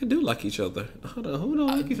 They do like each other. Hold on, who don't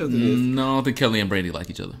like each other? No, I don't think Kelly and Brandy like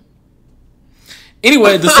each other.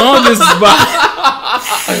 Anyway, the song is by.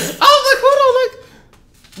 I was like, who don't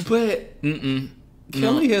like? But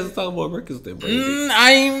Kelly has sold more records than Brandy.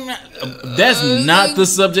 That's not the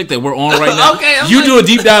subject that we're on right now. Okay, you do a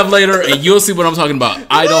deep dive later, and you'll see what I'm talking about.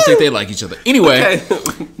 I don't think they like each other. Anyway,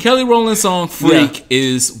 Kelly Rowland's song "Freak"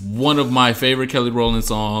 is one of my favorite Kelly Rowland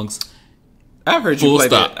songs. I've heard you play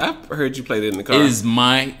that. I've heard you play that in the car. It is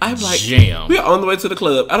my jam. We're on the way to the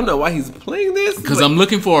club. I don't know why he's playing this. Because I'm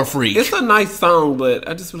looking for a freak. It's a nice song, but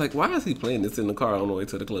I just feel like, why is he playing this in the car on the way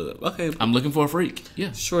to the club? Okay. I'm looking for a freak.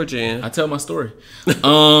 Yeah. Sure, Jan. I tell my story.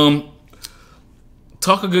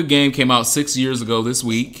 Talk a Good Game came out 6 years ago this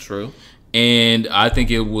week. True. And I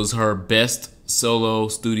think it was her best solo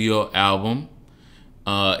studio album.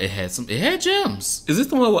 It had gems. Is this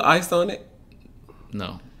the one with ice on it?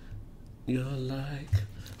 No. You're like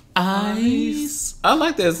ice. I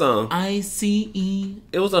like that song. ICE.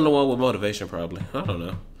 It was on the one with Motivation, probably. I don't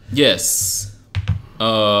know. Yes.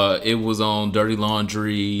 It was on Dirty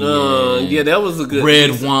Laundry. Yeah, that was a good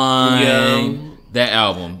Red Wine. Yeah. That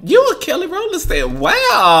album. You a Kelly Rowland fan?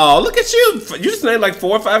 Wow, look at you. You just named like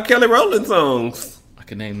 4 or 5 Kelly Rowland songs. I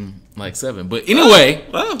could name like 7, but anyway.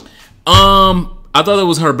 Wow. I thought it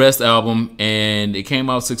was her best album, and it came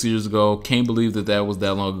out 6 years ago. Can't believe that was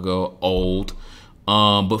that long ago. Old.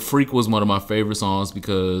 But Freak was one of my favorite songs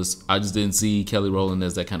because I just didn't see Kelly Rowland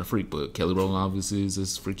as that kind of freak. But Kelly Rowland obviously is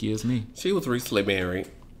as freaky as me. She was recently married.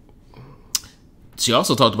 She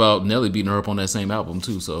also talked about Nelly beating her up on that same album,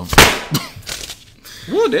 too. So,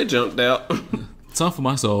 whoa, that jumped out. Song for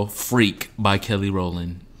my soul, Freak by Kelly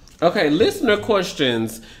Rowland. Okay, listener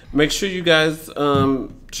questions. Make sure you guys,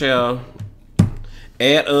 shall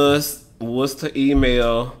add us. What's the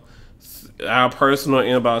email? Our personal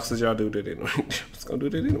inboxes. Y'all do that anyway. Just gonna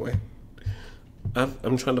do that anyway.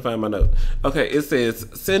 I'm trying to find my note. Okay, it says,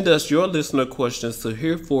 send us your listener questions to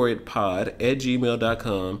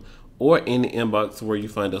hereforitpod@gmail.com or in the inbox where you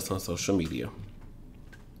find us on social media.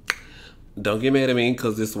 Don't get mad at me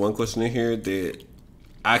because there's one question in here that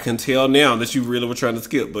I can tell now that you really were trying to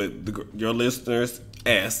skip, but your listeners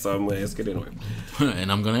asked, so I'm going to ask it anyway.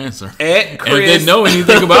 And I'm going to answer. At Chris. And if they know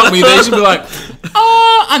anything about me, they should be like,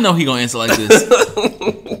 I know he going to answer like this.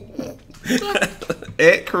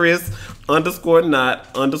 At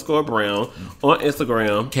Chris_not_Brown on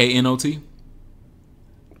Instagram. KNOT?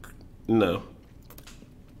 No.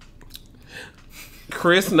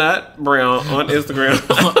 Chris Not Brown on Instagram.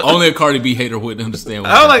 Only a Cardi B hater wouldn't understand.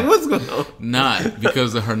 I was like, what's going on? Not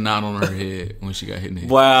because of her knot on her head when she got hit in the head.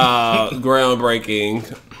 Wow,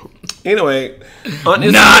 groundbreaking. Anyway, on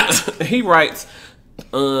Instagram, he writes,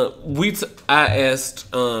 I asked,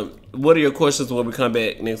 what are your questions when we come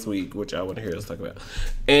back next week, which I want to hear us talk about.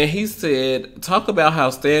 And he said, talk about how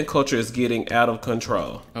stan culture is getting out of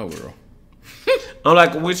control. Oh, girl. I'm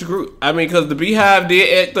like, which group? I mean, because the Beehive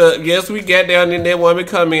did act up. Yes, we got down in that woman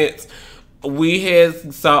comments. We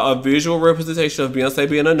had saw a visual representation of Beyonce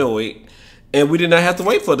being annoyed, and we did not have to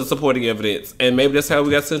wait for the supporting evidence. And maybe that's how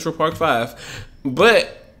we got Central Park 5.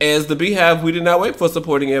 But as the Beehive, we did not wait for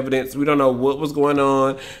supporting evidence. We don't know what was going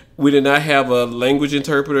on. We did not have a language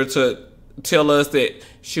interpreter to tell us that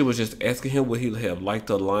she was just asking him would he have liked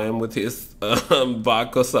to lime with his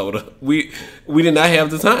vodka soda. We did not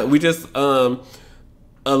have the time. We just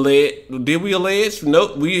alleged. Did we allege?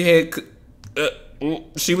 Nope. We had.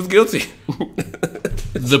 She was guilty.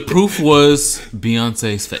 The proof was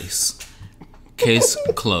Beyonce's face. Case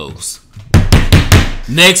closed.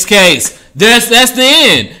 Next case. That's the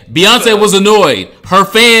end. Beyonce was annoyed. Her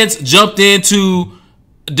fans jumped in to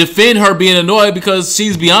defend her being annoyed because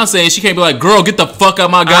she's Beyonce and she can't be like, girl, get the fuck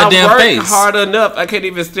out my goddamn face. I worked hard enough. I can't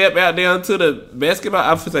even step out down to the basketball.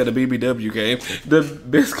 I would say the BBW game. The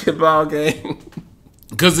basketball game.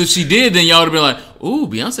 Because if she did, then y'all would have been like, ooh,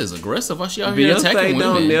 Beyonce's aggressive. Why she out here attacking women?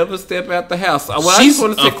 Beyonce don't never step out the house. She's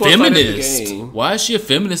a feminist. Why is she a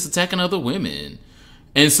feminist attacking other women?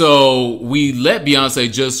 And so we let Beyonce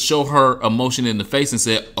just show her emotion in the face and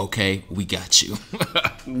said, okay, we got you.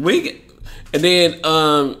 And then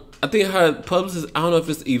I think her publicist, I don't know if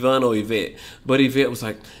it's Yvonne or Yvette, but Yvette was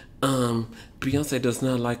like, Beyonce does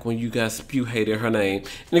not like when you guys spew hate in her name.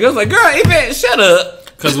 And the girl's like, girl, Yvette, shut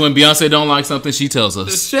up. Because when Beyonce don't like something, she tells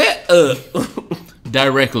us. Shut up.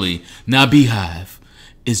 Directly. Now, Beehive,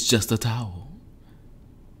 it's just a towel.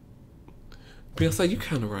 Beyonce, you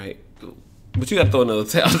kind of right. But you got to throw another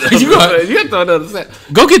towel. You got to throw another towel.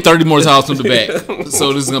 Go get 30 more towels from the back.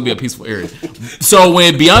 So this is going to be a peaceful area. So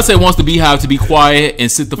when Beyonce wants the Beehive to be quiet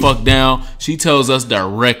and sit the fuck down, she tells us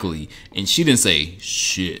directly. And she didn't say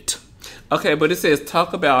shit. Okay, but it says,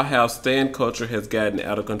 talk about how stan culture has gotten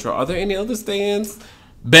out of control. Are there any other stans?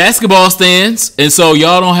 Basketball stans. And so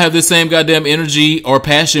y'all don't have the same goddamn energy or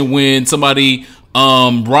passion when somebody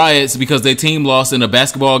riots because their team lost in a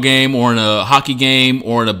basketball game or in a hockey game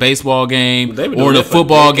or in a baseball game or in a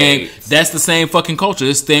football game. That's the same fucking culture.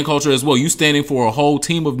 It's stan culture as well. You standing for a whole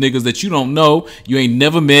team of niggas that you don't know, you ain't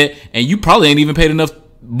never met, and you probably ain't even paid enough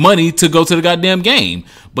money to go to the goddamn game.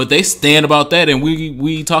 But they stand about that, and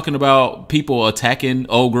we talking about people attacking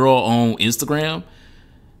old girl on Instagram.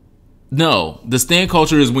 No, the stan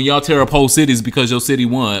culture is when y'all tear up whole cities because your city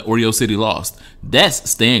won or your city lost. That's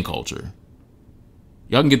stan culture.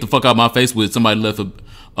 Y'all can get the fuck out of my face with somebody left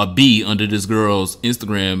a B under this girl's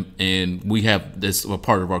Instagram and we have this a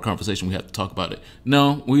part of our conversation. We have to talk about it.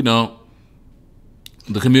 No, we don't.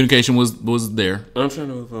 The communication was there. I'm trying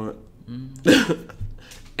to move on.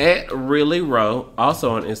 At Really Row,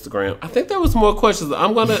 also on Instagram. I think there was more questions.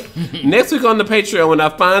 I'm gonna next week on the Patreon when I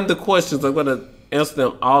find the questions, I'm gonna answer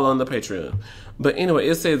them all on the Patreon. But anyway,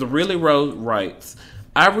 it says Really Row writes,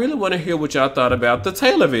 I really want to hear what y'all thought about the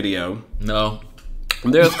Taylor video. No.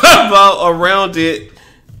 There's combo around it,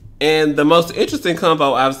 and the most interesting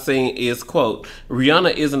combo I've seen is, quote,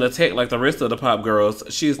 Rihanna isn't attacked like the rest of the pop girls.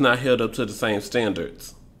 She is not held up to the same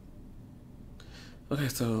standards. Okay,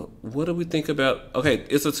 so what do we think about... Okay,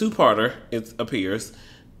 it's a two-parter, it appears.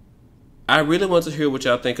 I really want to hear what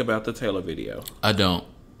y'all think about the Taylor video. I don't.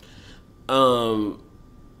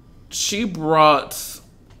 She brought...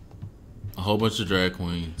 a whole bunch of drag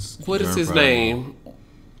queens. What is his name?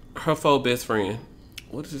 Her faux best friend.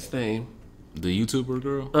 What is his name? The YouTuber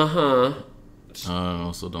girl? Uh-huh. I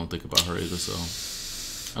also don't think about her either,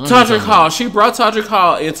 so... Todrick Hall. She brought Todrick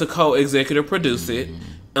Hall in to co-executive produce it.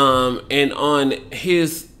 And on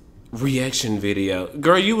his reaction video,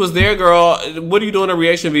 girl, you was there, girl. What are you doing a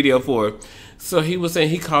reaction video for? So he was saying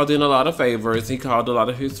he called in a lot of favors. He called a lot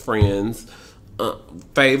of his friends,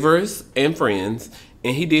 favors and friends,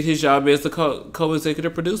 and he did his job as the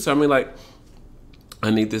co-executive producer. I mean, like, I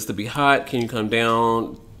need this to be hot. Can you come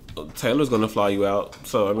down? Taylor's gonna fly you out.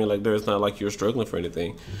 So I mean, like, there's not like you're struggling for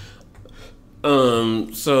anything.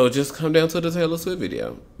 So just come down to the Taylor Swift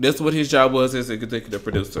video. That's what his job was as executive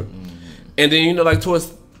producer. And then, you know, like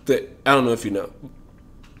towards the, I don't know if you know,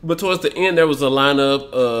 but towards the end there was a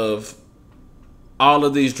lineup of all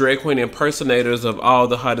of these drag queen impersonators of all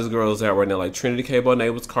the hottest girls out right now. Like Trinity K.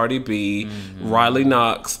 Bonet was Cardi B, Riley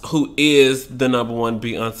Knox, who is the #1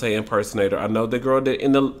 Beyonce impersonator. I know the girl that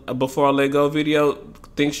in the Before I Let Go video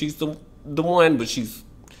thinks she's the one, but she's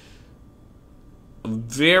a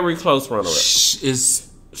very close runner-up.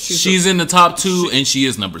 She's in the top 2, and she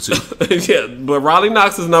is number 2. Yeah, but Riley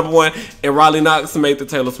Knox is #1, and Riley Knox made the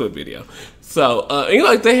Taylor Swift video. So, you know,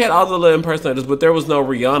 like they had all the little impersonators, but there was no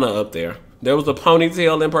Rihanna up there. There was a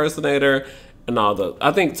ponytail impersonator and all the.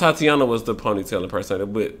 I think Tatiana was the ponytail impersonator,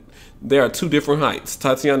 but there are 2 different heights.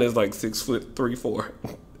 Tatiana is like 6'3", 4.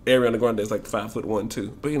 Ariana Grande is like 5'1",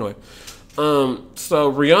 2. But anyway,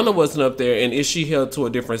 so Rihanna wasn't up there, and is she held to a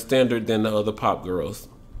different standard than the other pop girls?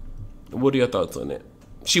 What are your thoughts on that?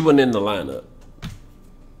 She wasn't in the lineup.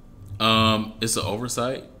 It's an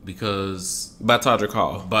oversight because by Todrick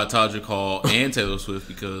Hall and Taylor Swift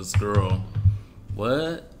because girl,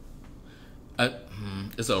 what?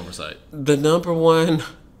 It's an oversight. The #1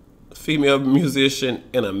 female musician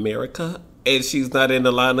in America, and she's not in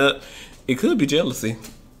the lineup. It could be jealousy.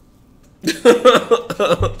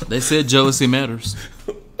 They said jealousy matters.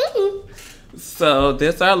 So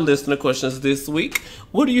that's our listener questions this week.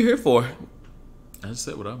 What are you here for? I just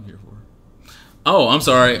said what I'm here for. Oh, I'm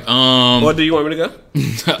sorry. Or do you want me to go?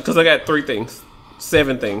 Because I got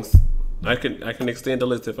 7 things. I can extend the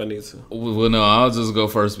list if I need to. Well, no, I'll just go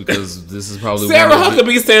first because this is probably Sarah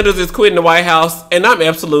Huckabee Sanders is quitting the White House, and I'm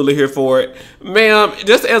absolutely here for it. Ma'am,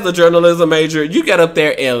 just as a journalism major, you got up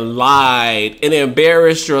there and lied and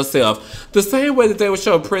embarrassed yourself. The same way that they would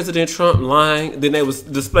show President Trump lying, then they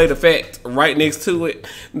would display the fact right next to it.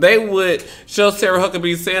 They would show Sarah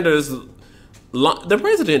Huckabee Sanders. The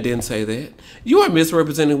president didn't say that. You are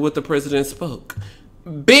misrepresenting what the president spoke.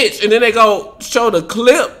 Bitch. And then they go show the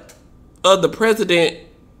clip of the president.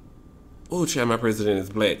 Oh, child, my president is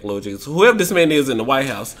black, Lord Jesus. Whoever this man is in the White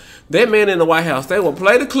House, that man in the White House, they will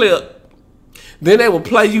play the clip, then they will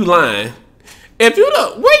play you lying. If you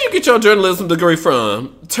know where you get your journalism degree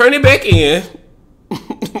from, turn it back in.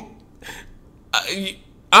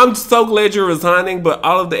 I'm so glad you're resigning, but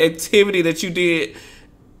all of the activity that you did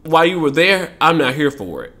while you were there, I'm not here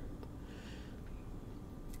for it.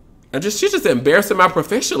 You're just embarrassing my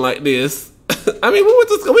profession like this. I mean, we went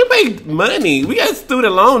to school. We make money. We got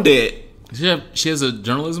student loan debt. She has a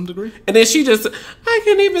journalism degree? And then I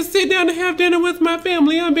can't even sit down and have dinner with my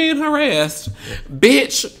family. I'm being harassed.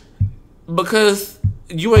 Bitch, because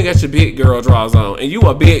you ain't got your big girl draws on. And you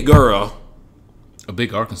a big girl. A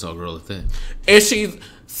big Arkansas girl at that. And she's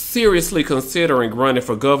seriously considering running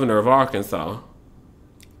for governor of Arkansas.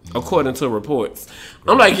 According to reports.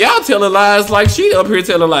 I'm like, y'all telling lies like she up here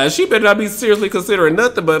telling lies. She better not be seriously considering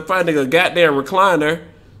nothing but finding a goddamn recliner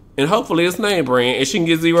and hopefully it's name brand and she can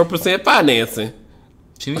get 0% financing.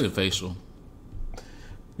 She needs a facial.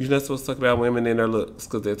 You're not supposed to talk about women and their looks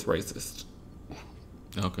because that's racist.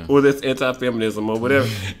 Okay. Or that's anti-feminism or whatever.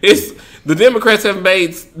 It's the Democrats have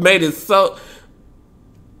made it so.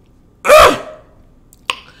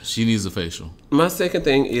 She needs a facial. My second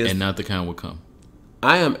thing is, and not the kind would come.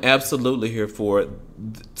 I am absolutely here for it.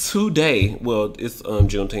 Today, well, it's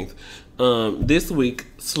Juneteenth. This week,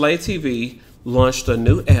 Slay TV launched a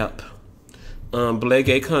new app. Black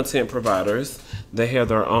gay content providers. They have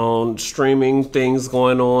their own streaming things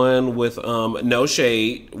going on with No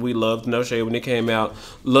Shade. We loved No Shade when it came out.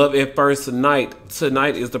 Love at First Night.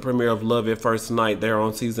 Tonight is the premiere of Love at First Night. They're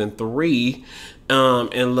on season 3.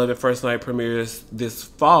 And Love at First Night premieres this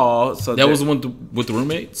fall. So that was the one with the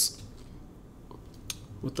roommates?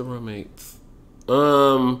 With the roommates.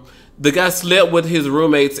 The guy slept with his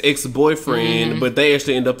roommate's ex-boyfriend, but they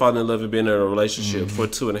actually ended up falling in love and being in a relationship for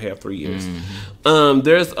 2.5, 3 years.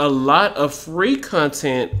 There's a lot of free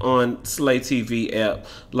content on Slay TV app,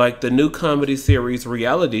 like the new comedy series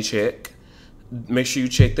Reality Check. Make sure you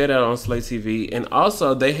check that out on Slay TV. And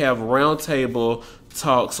also, they have roundtable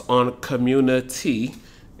talks on Community.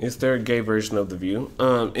 It's their gay version of The View.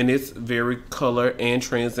 And it's very color and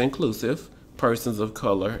trans inclusive. Persons of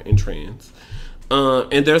color and trans.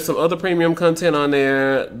 And there's some other premium content on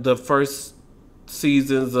there. The first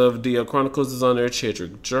seasons of The Chronicles is on there.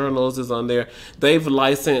 Chedrick Journals is on there. They've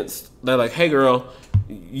licensed. They're like, hey girl,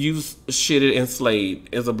 you shitted and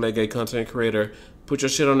slayed as a black gay content creator. Put your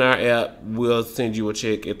shit on our app. We'll send you a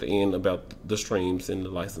check at the end about the streams and the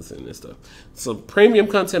licensing and stuff. So premium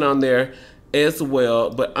content on there as well.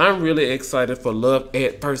 But I'm really excited for Love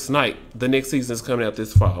at First Night. The next season is coming out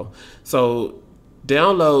this fall. So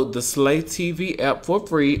download the Slay TV app for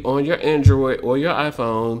free on your Android or your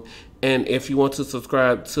iPhone. And if you want to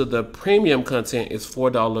subscribe to the premium content, it's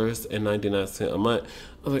 $4.99 a month.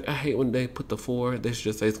 I was like, I hate when they put the 4. They should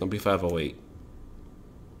just say it's going to be $5.08.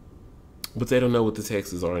 But they don't know what the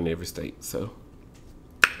taxes are in every state. So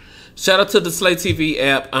shout out to the Slay TV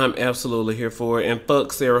app. I'm absolutely here for it. And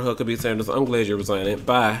fuck Sarah Huckabee Sanders. I'm glad you're resigning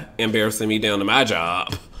by embarrassing me down to my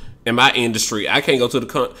job in my industry. I can't go to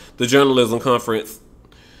the journalism conference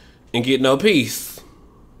and get no peace.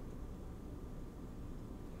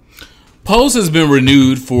 Pose has been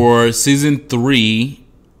renewed for season 3.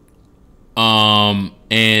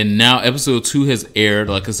 And now episode 2 has aired.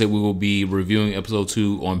 Like I said, we will be reviewing episode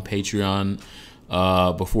 2 on Patreon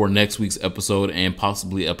before next week's episode and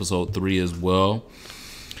possibly episode 3 as well.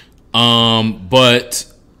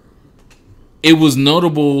 But it was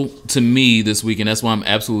notable to me this week, and that's why I'm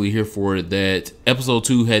absolutely here for it, that episode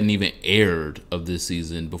 2 hadn't even aired of this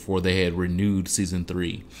season before they had renewed season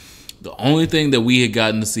 3. The only thing that we had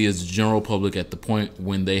gotten to see as the general public at the point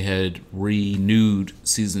when they had renewed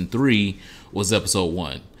season 3 was episode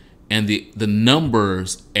 1. And the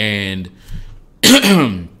numbers and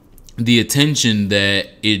the attention that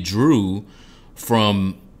it drew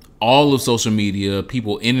from all of social media,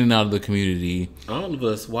 people in and out of the community, all of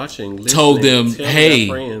us watching, listening, told them, hey,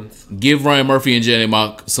 friends, give Ryan Murphy and Janet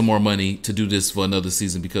Mock some more money to do this for another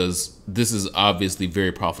season, because this is obviously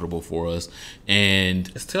very profitable for us. And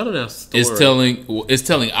it's telling our story. It's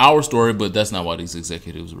telling our story, but that's not why these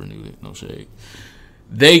executives renewed it. No shade.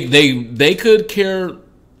 They could care.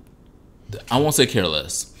 I won't say care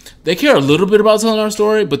less. They care a little bit about telling our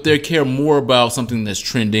story, but they care more about something that's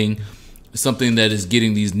trending, something that is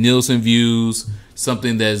getting these Nielsen views,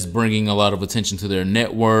 something that is bringing a lot of attention to their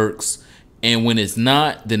networks. And when it's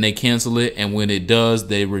not, then they cancel it. And when it does,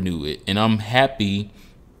 they renew it. And I'm happy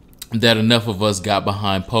that enough of us got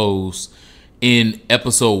behind Pose in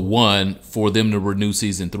episode 1 for them to renew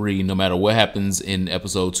season 3, no matter what happens in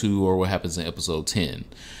episode 2 or what happens in episode 10.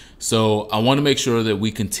 So I want to make sure that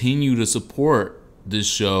we continue to support this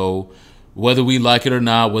show, whether we like it or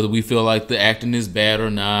not, whether we feel like the acting is bad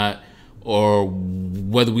or not, or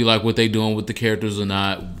whether we like what they're doing with the characters or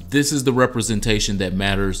not. This is the representation that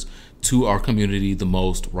matters to our community the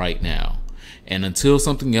most right now. And until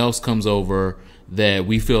something else comes over that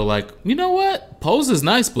we feel like, you know what, Pose is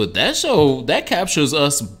nice, but that show, that captures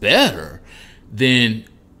us better, then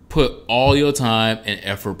put all your time and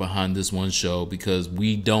effort behind this one show, because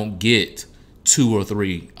we don't get 2 or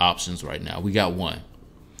 3 options right now. We got 1.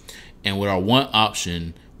 And with our 1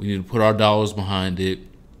 option, we need to put our dollars behind it,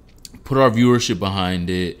 put our viewership behind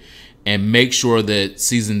it, and make sure that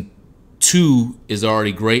season 2 is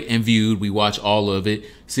already great and viewed. We watch all of it.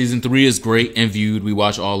 Season 3 is great and viewed. We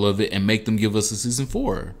watch all of it, and make them give us a season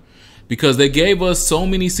 4. Because they gave us so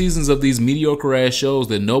many seasons of these mediocre ass shows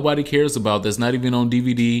that nobody cares about, that's not even on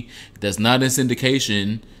DVD, that's not in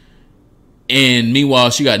syndication. And meanwhile,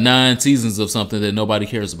 she got 9 seasons of something that nobody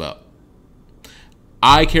cares about.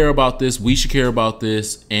 I care about this. We should care about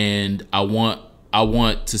this. And I want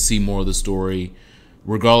to see more of the story,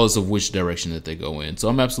 regardless of which direction that they go in. So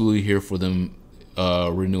I'm absolutely here for them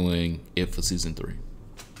renewing it for season 3.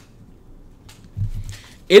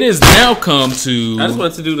 It has now come to... I just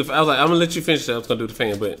wanted to do I was like, I'm going to let you finish that. I was going to do the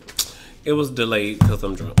fan, but it was delayed because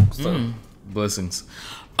I'm drunk. So. Blessings.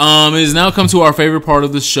 It has now come to our favorite part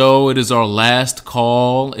of the show. It is our last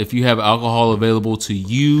call. If you have alcohol available to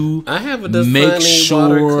you, I have a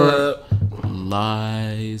Dasani water cup.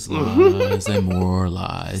 Lies, and more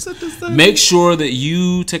lies. Make sure that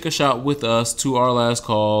you take a shot with us to our last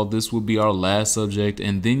call. This will be our last subject,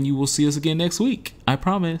 and then you will see us again next week. I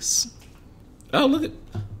promise. Oh, look at...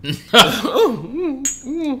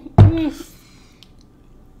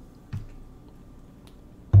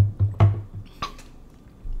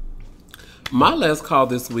 My last call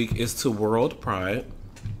this week is to World Pride.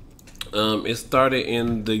 It started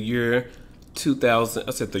in the year 2000.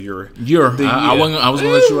 I said the year. I was going to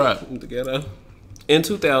let you ride. Together. In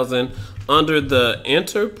 2000, under the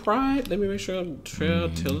Enterprise. Let me make sure I'm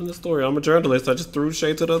telling the story. I'm a journalist. I just threw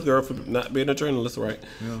shade to the other girl for not being a journalist, right?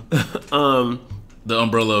 Yeah. The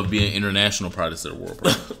umbrella of being international pride instead of world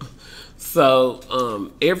pride.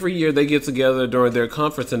 So every year they get together during their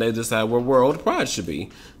conference and they decide where World Pride should be.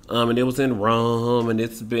 And it was in Rome, and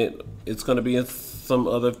it's going to be in some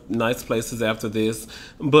other nice places after this.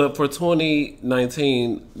 But for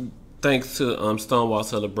 2019, thanks to Stonewall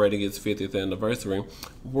celebrating its 50th anniversary,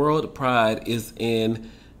 World Pride is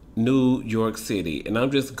in New York City, and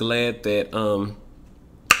I'm just glad that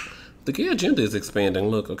the gay agenda is expanding.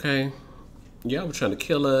 Look, okay, y'all were trying to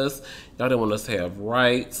kill us. Y'all didn't want us to have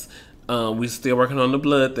rights. We still working on the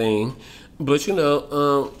blood thing. But, you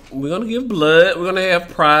know, we're going to give blood. We're going to have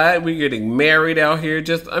pride. We're getting married out here.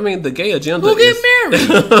 The gay agenda Who get married?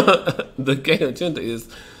 The gay agenda is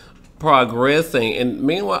progressing. And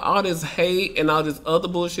meanwhile, all this hate and all this other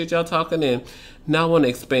bullshit y'all talking, and now want to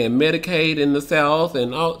expand Medicaid in the South.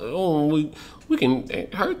 And we can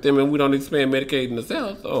hurt them if we don't expand Medicaid in the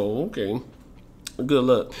South. Oh, okay. Good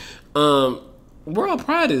luck. World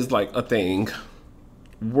Pride is like a thing.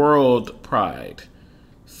 World Pride.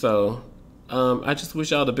 So I just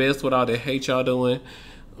wish y'all the best with all the hate y'all doing,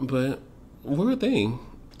 but we're a thing.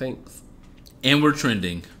 Thanks. And we're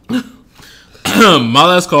trending. My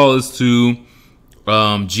last call is to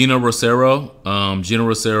Geena Rocero. Geena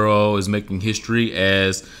Rocero is making history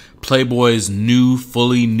as Playboy's new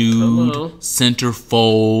fully nude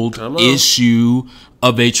centerfold issue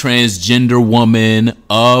of a transgender woman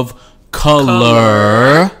of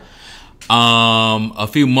color. A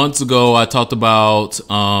few months ago, I talked about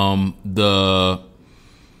the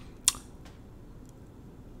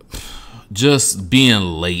just being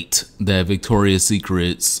late that Victoria's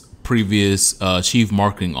Secret's previous chief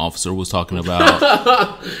marketing officer was talking about.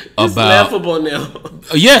 It's laughable now.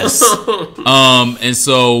 Yes. And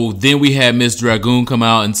so then we had Miss Dragoon come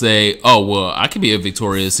out and say, "Oh well, I can be a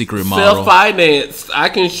Victoria's Secret model, self-financed. I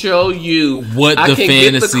can show you what the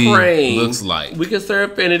fantasy looks like. We can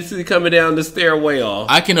serve fantasy coming down the stairwell.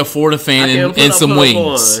 I can afford a fan and some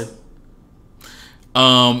wings."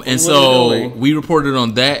 And so we reported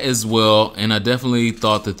on that as well, and I definitely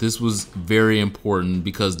thought that this was very important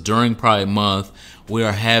because during Pride Month, we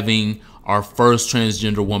are having our first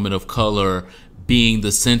transgender woman of color being the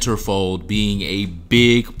centerfold, being a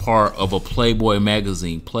big part of a Playboy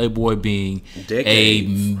magazine. Playboy being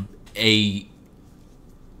a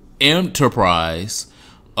enterprise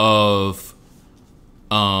of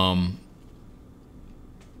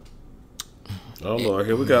oh Lord,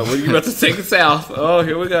 here we go. What are you about to take us out? Oh,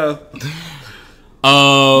 here we go.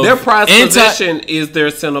 Their prize position is their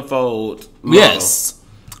centerfold model. Yes,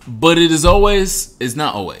 but it's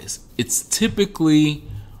not always. It's typically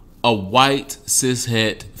a white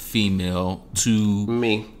cishet female to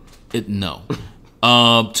me.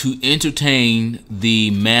 To entertain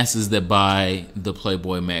the masses that buy the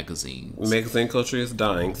Playboy magazines. Magazine culture is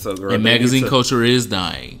dying. Culture is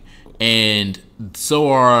dying. And so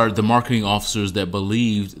are the marketing officers that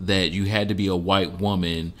believed that you had to be a white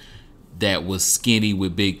woman that was skinny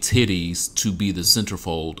with big titties to be the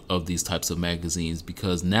centerfold of these types of magazines,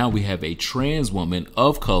 because now we have a trans woman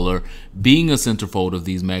of color being a centerfold of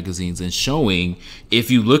these magazines and showing, if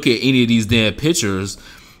you look at any of these damn pictures,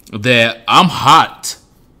 that I'm hot.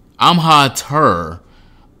 I'm hotter.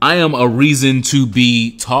 I am a reason to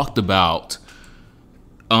be talked about.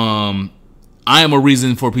 I am a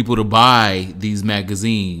reason for people to buy these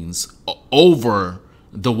magazines over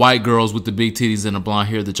the white girls with the big titties and the blonde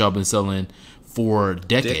hair that y'all been selling for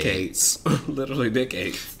decades. Literally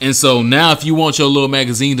decades. And so now if you want your little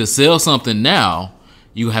magazine to sell something now,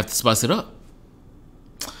 you have to spice it up.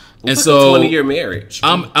 And so 20-year marriage.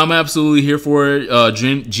 I'm absolutely here for it.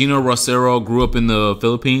 Geena Rocero grew up in the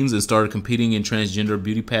Philippines and started competing in transgender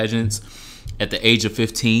beauty pageants at the age of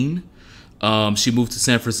 15. She moved to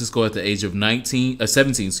San Francisco at the age of 17,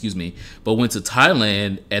 but went to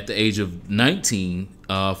Thailand at the age of 19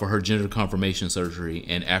 for her gender confirmation surgery,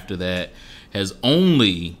 and after that has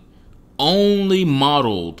only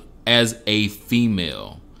modeled as a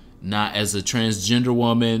female, not as a transgender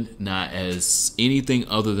woman, not as anything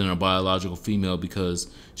other than a biological female, because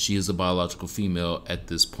she is a biological female at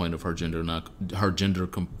this point of her gender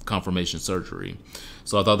confirmation surgery.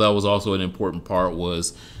 So I thought that was also an important part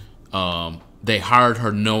was. They hired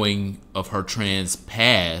her knowing of her trans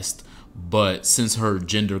past, but since her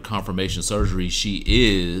gender confirmation surgery, she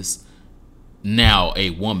is now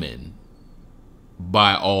a woman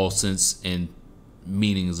by all sense and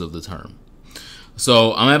meanings of the term.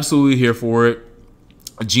 So I'm absolutely here for it.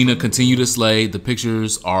 Geena, continue to slay. The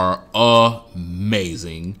pictures are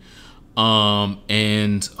amazing.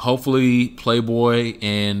 And hopefully Playboy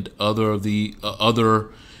and other of the other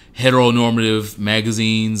heteronormative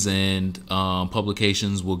magazines and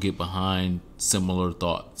publications will get behind similar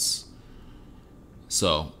thoughts.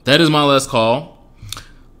 So that is my last call.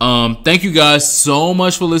 Thank you guys so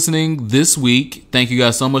much for listening this week. Thank you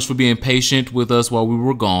guys so much for being patient with us while we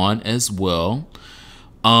were gone as well.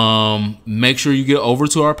 Make sure you get over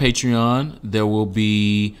to our Patreon. There will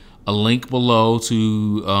be a link below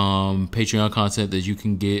to Patreon content that you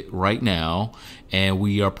can get right now, and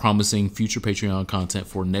we are promising future Patreon content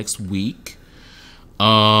for next week.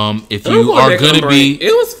 If you are gonna be,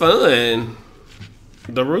 it was fun.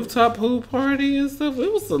 The rooftop pool party and stuff.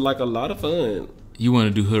 It was like a lot of fun. You want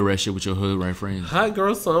to do hood rat shit with your hood rat friends? Hot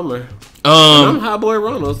girl summer. I'm hot boy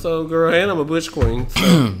Ronald, so girl, and I'm a butch queen.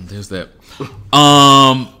 So. There's that.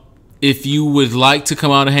 If you would like to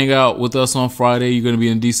come out and hang out with us on Friday, you're going to be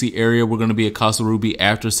in the DC area. We're going to be at Casa Ruby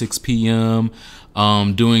after 6 p.m.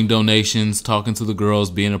 Doing donations, talking to the girls,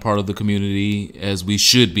 being a part of the community as we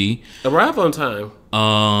should be. Arrive on time.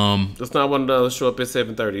 It's not one of those show up at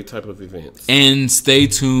 7:30 type of events. And stay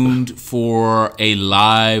tuned for a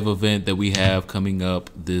live event that we have coming up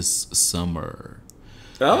this summer.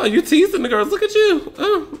 Oh, you teasing the girls? Look at you.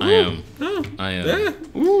 I am. Yeah.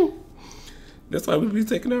 That's why we be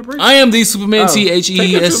taking our break. I am the Superman,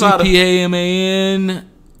 TheSupaman,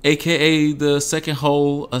 aka the second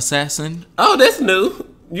hole assassin. Oh, that's new.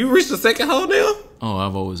 You reached the second hole now? Oh,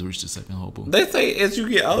 I've always reached the second hole. Boo. They say as you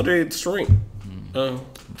get older, it shrink.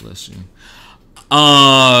 Bless you.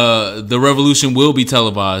 The revolution will be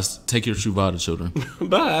televised. Take your Truvada, children.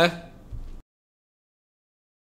 Bye.